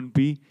Brady wouldn't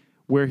be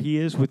where he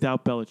is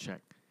without Belichick.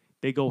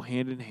 They go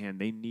hand in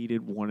hand. They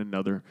needed one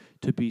another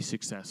to be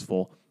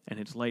successful, and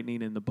it's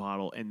lightning in the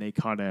bottle, and they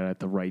caught it at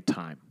the right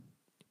time.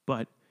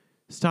 But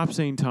stop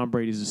saying Tom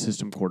Brady's a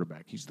system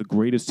quarterback. He's the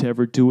greatest to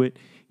ever do it.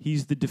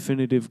 He's the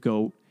definitive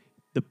GOAT,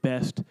 the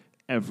best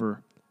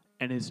ever,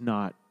 and is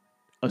not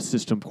a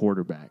system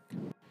quarterback.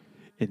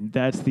 And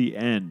that's the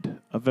end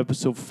of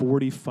episode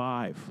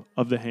 45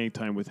 of the Hang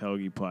Time with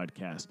Helgi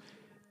podcast.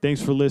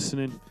 Thanks for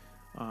listening.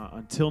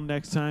 Until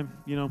next time,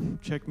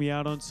 check me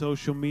out on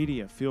social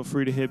media. Feel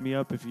free to hit me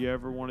up if you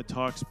ever want to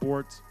talk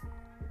sports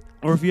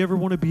or if you ever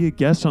want to be a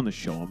guest on the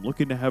show. I'm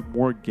looking to have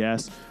more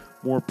guests,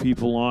 more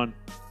people on.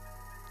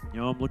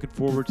 I'm looking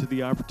forward to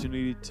the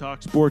opportunity to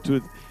talk sports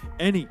with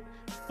any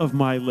of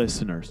my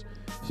listeners.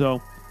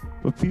 So,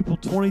 but people,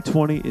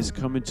 2020 is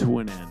coming to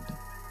an end.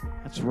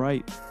 That's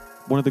right.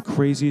 One of the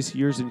craziest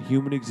years in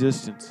human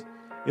existence.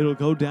 It'll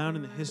go down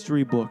in the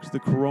history books. The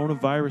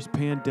coronavirus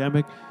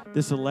pandemic,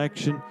 this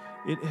election,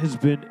 it has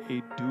been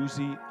a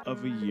doozy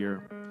of a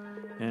year.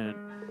 And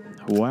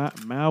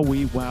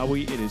Maui,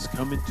 wowie, it is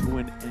coming to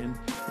an end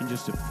in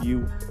just a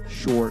few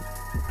short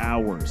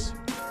hours.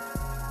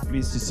 It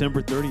means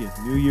December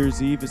 30th. New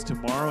Year's Eve is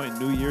tomorrow, and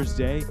New Year's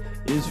Day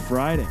is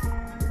Friday.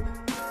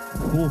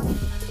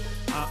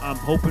 I'm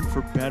hoping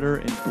for better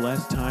and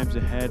blessed times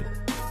ahead.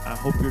 I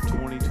hope your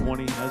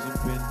 2020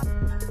 hasn't been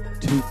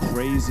too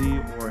crazy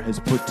or has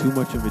put too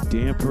much of a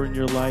damper in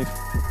your life.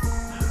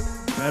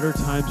 Better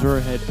times are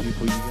ahead,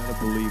 people. You got to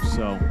believe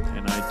so,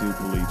 and I do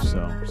believe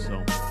so.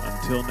 So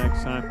until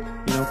next time,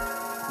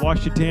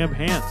 wash your damn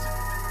hands.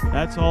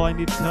 That's all I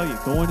need to tell you.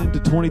 Going into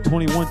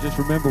 2021, just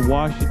remember,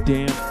 wash your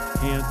damn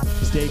hands,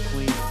 stay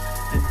clean,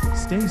 and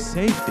stay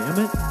safe,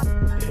 damn it.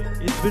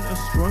 It's been a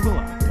struggle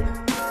out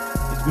there.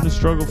 It's been a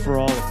struggle for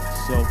all of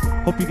us. So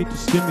hope you get your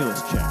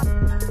stimulus check.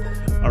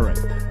 All right,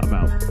 I'm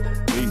out.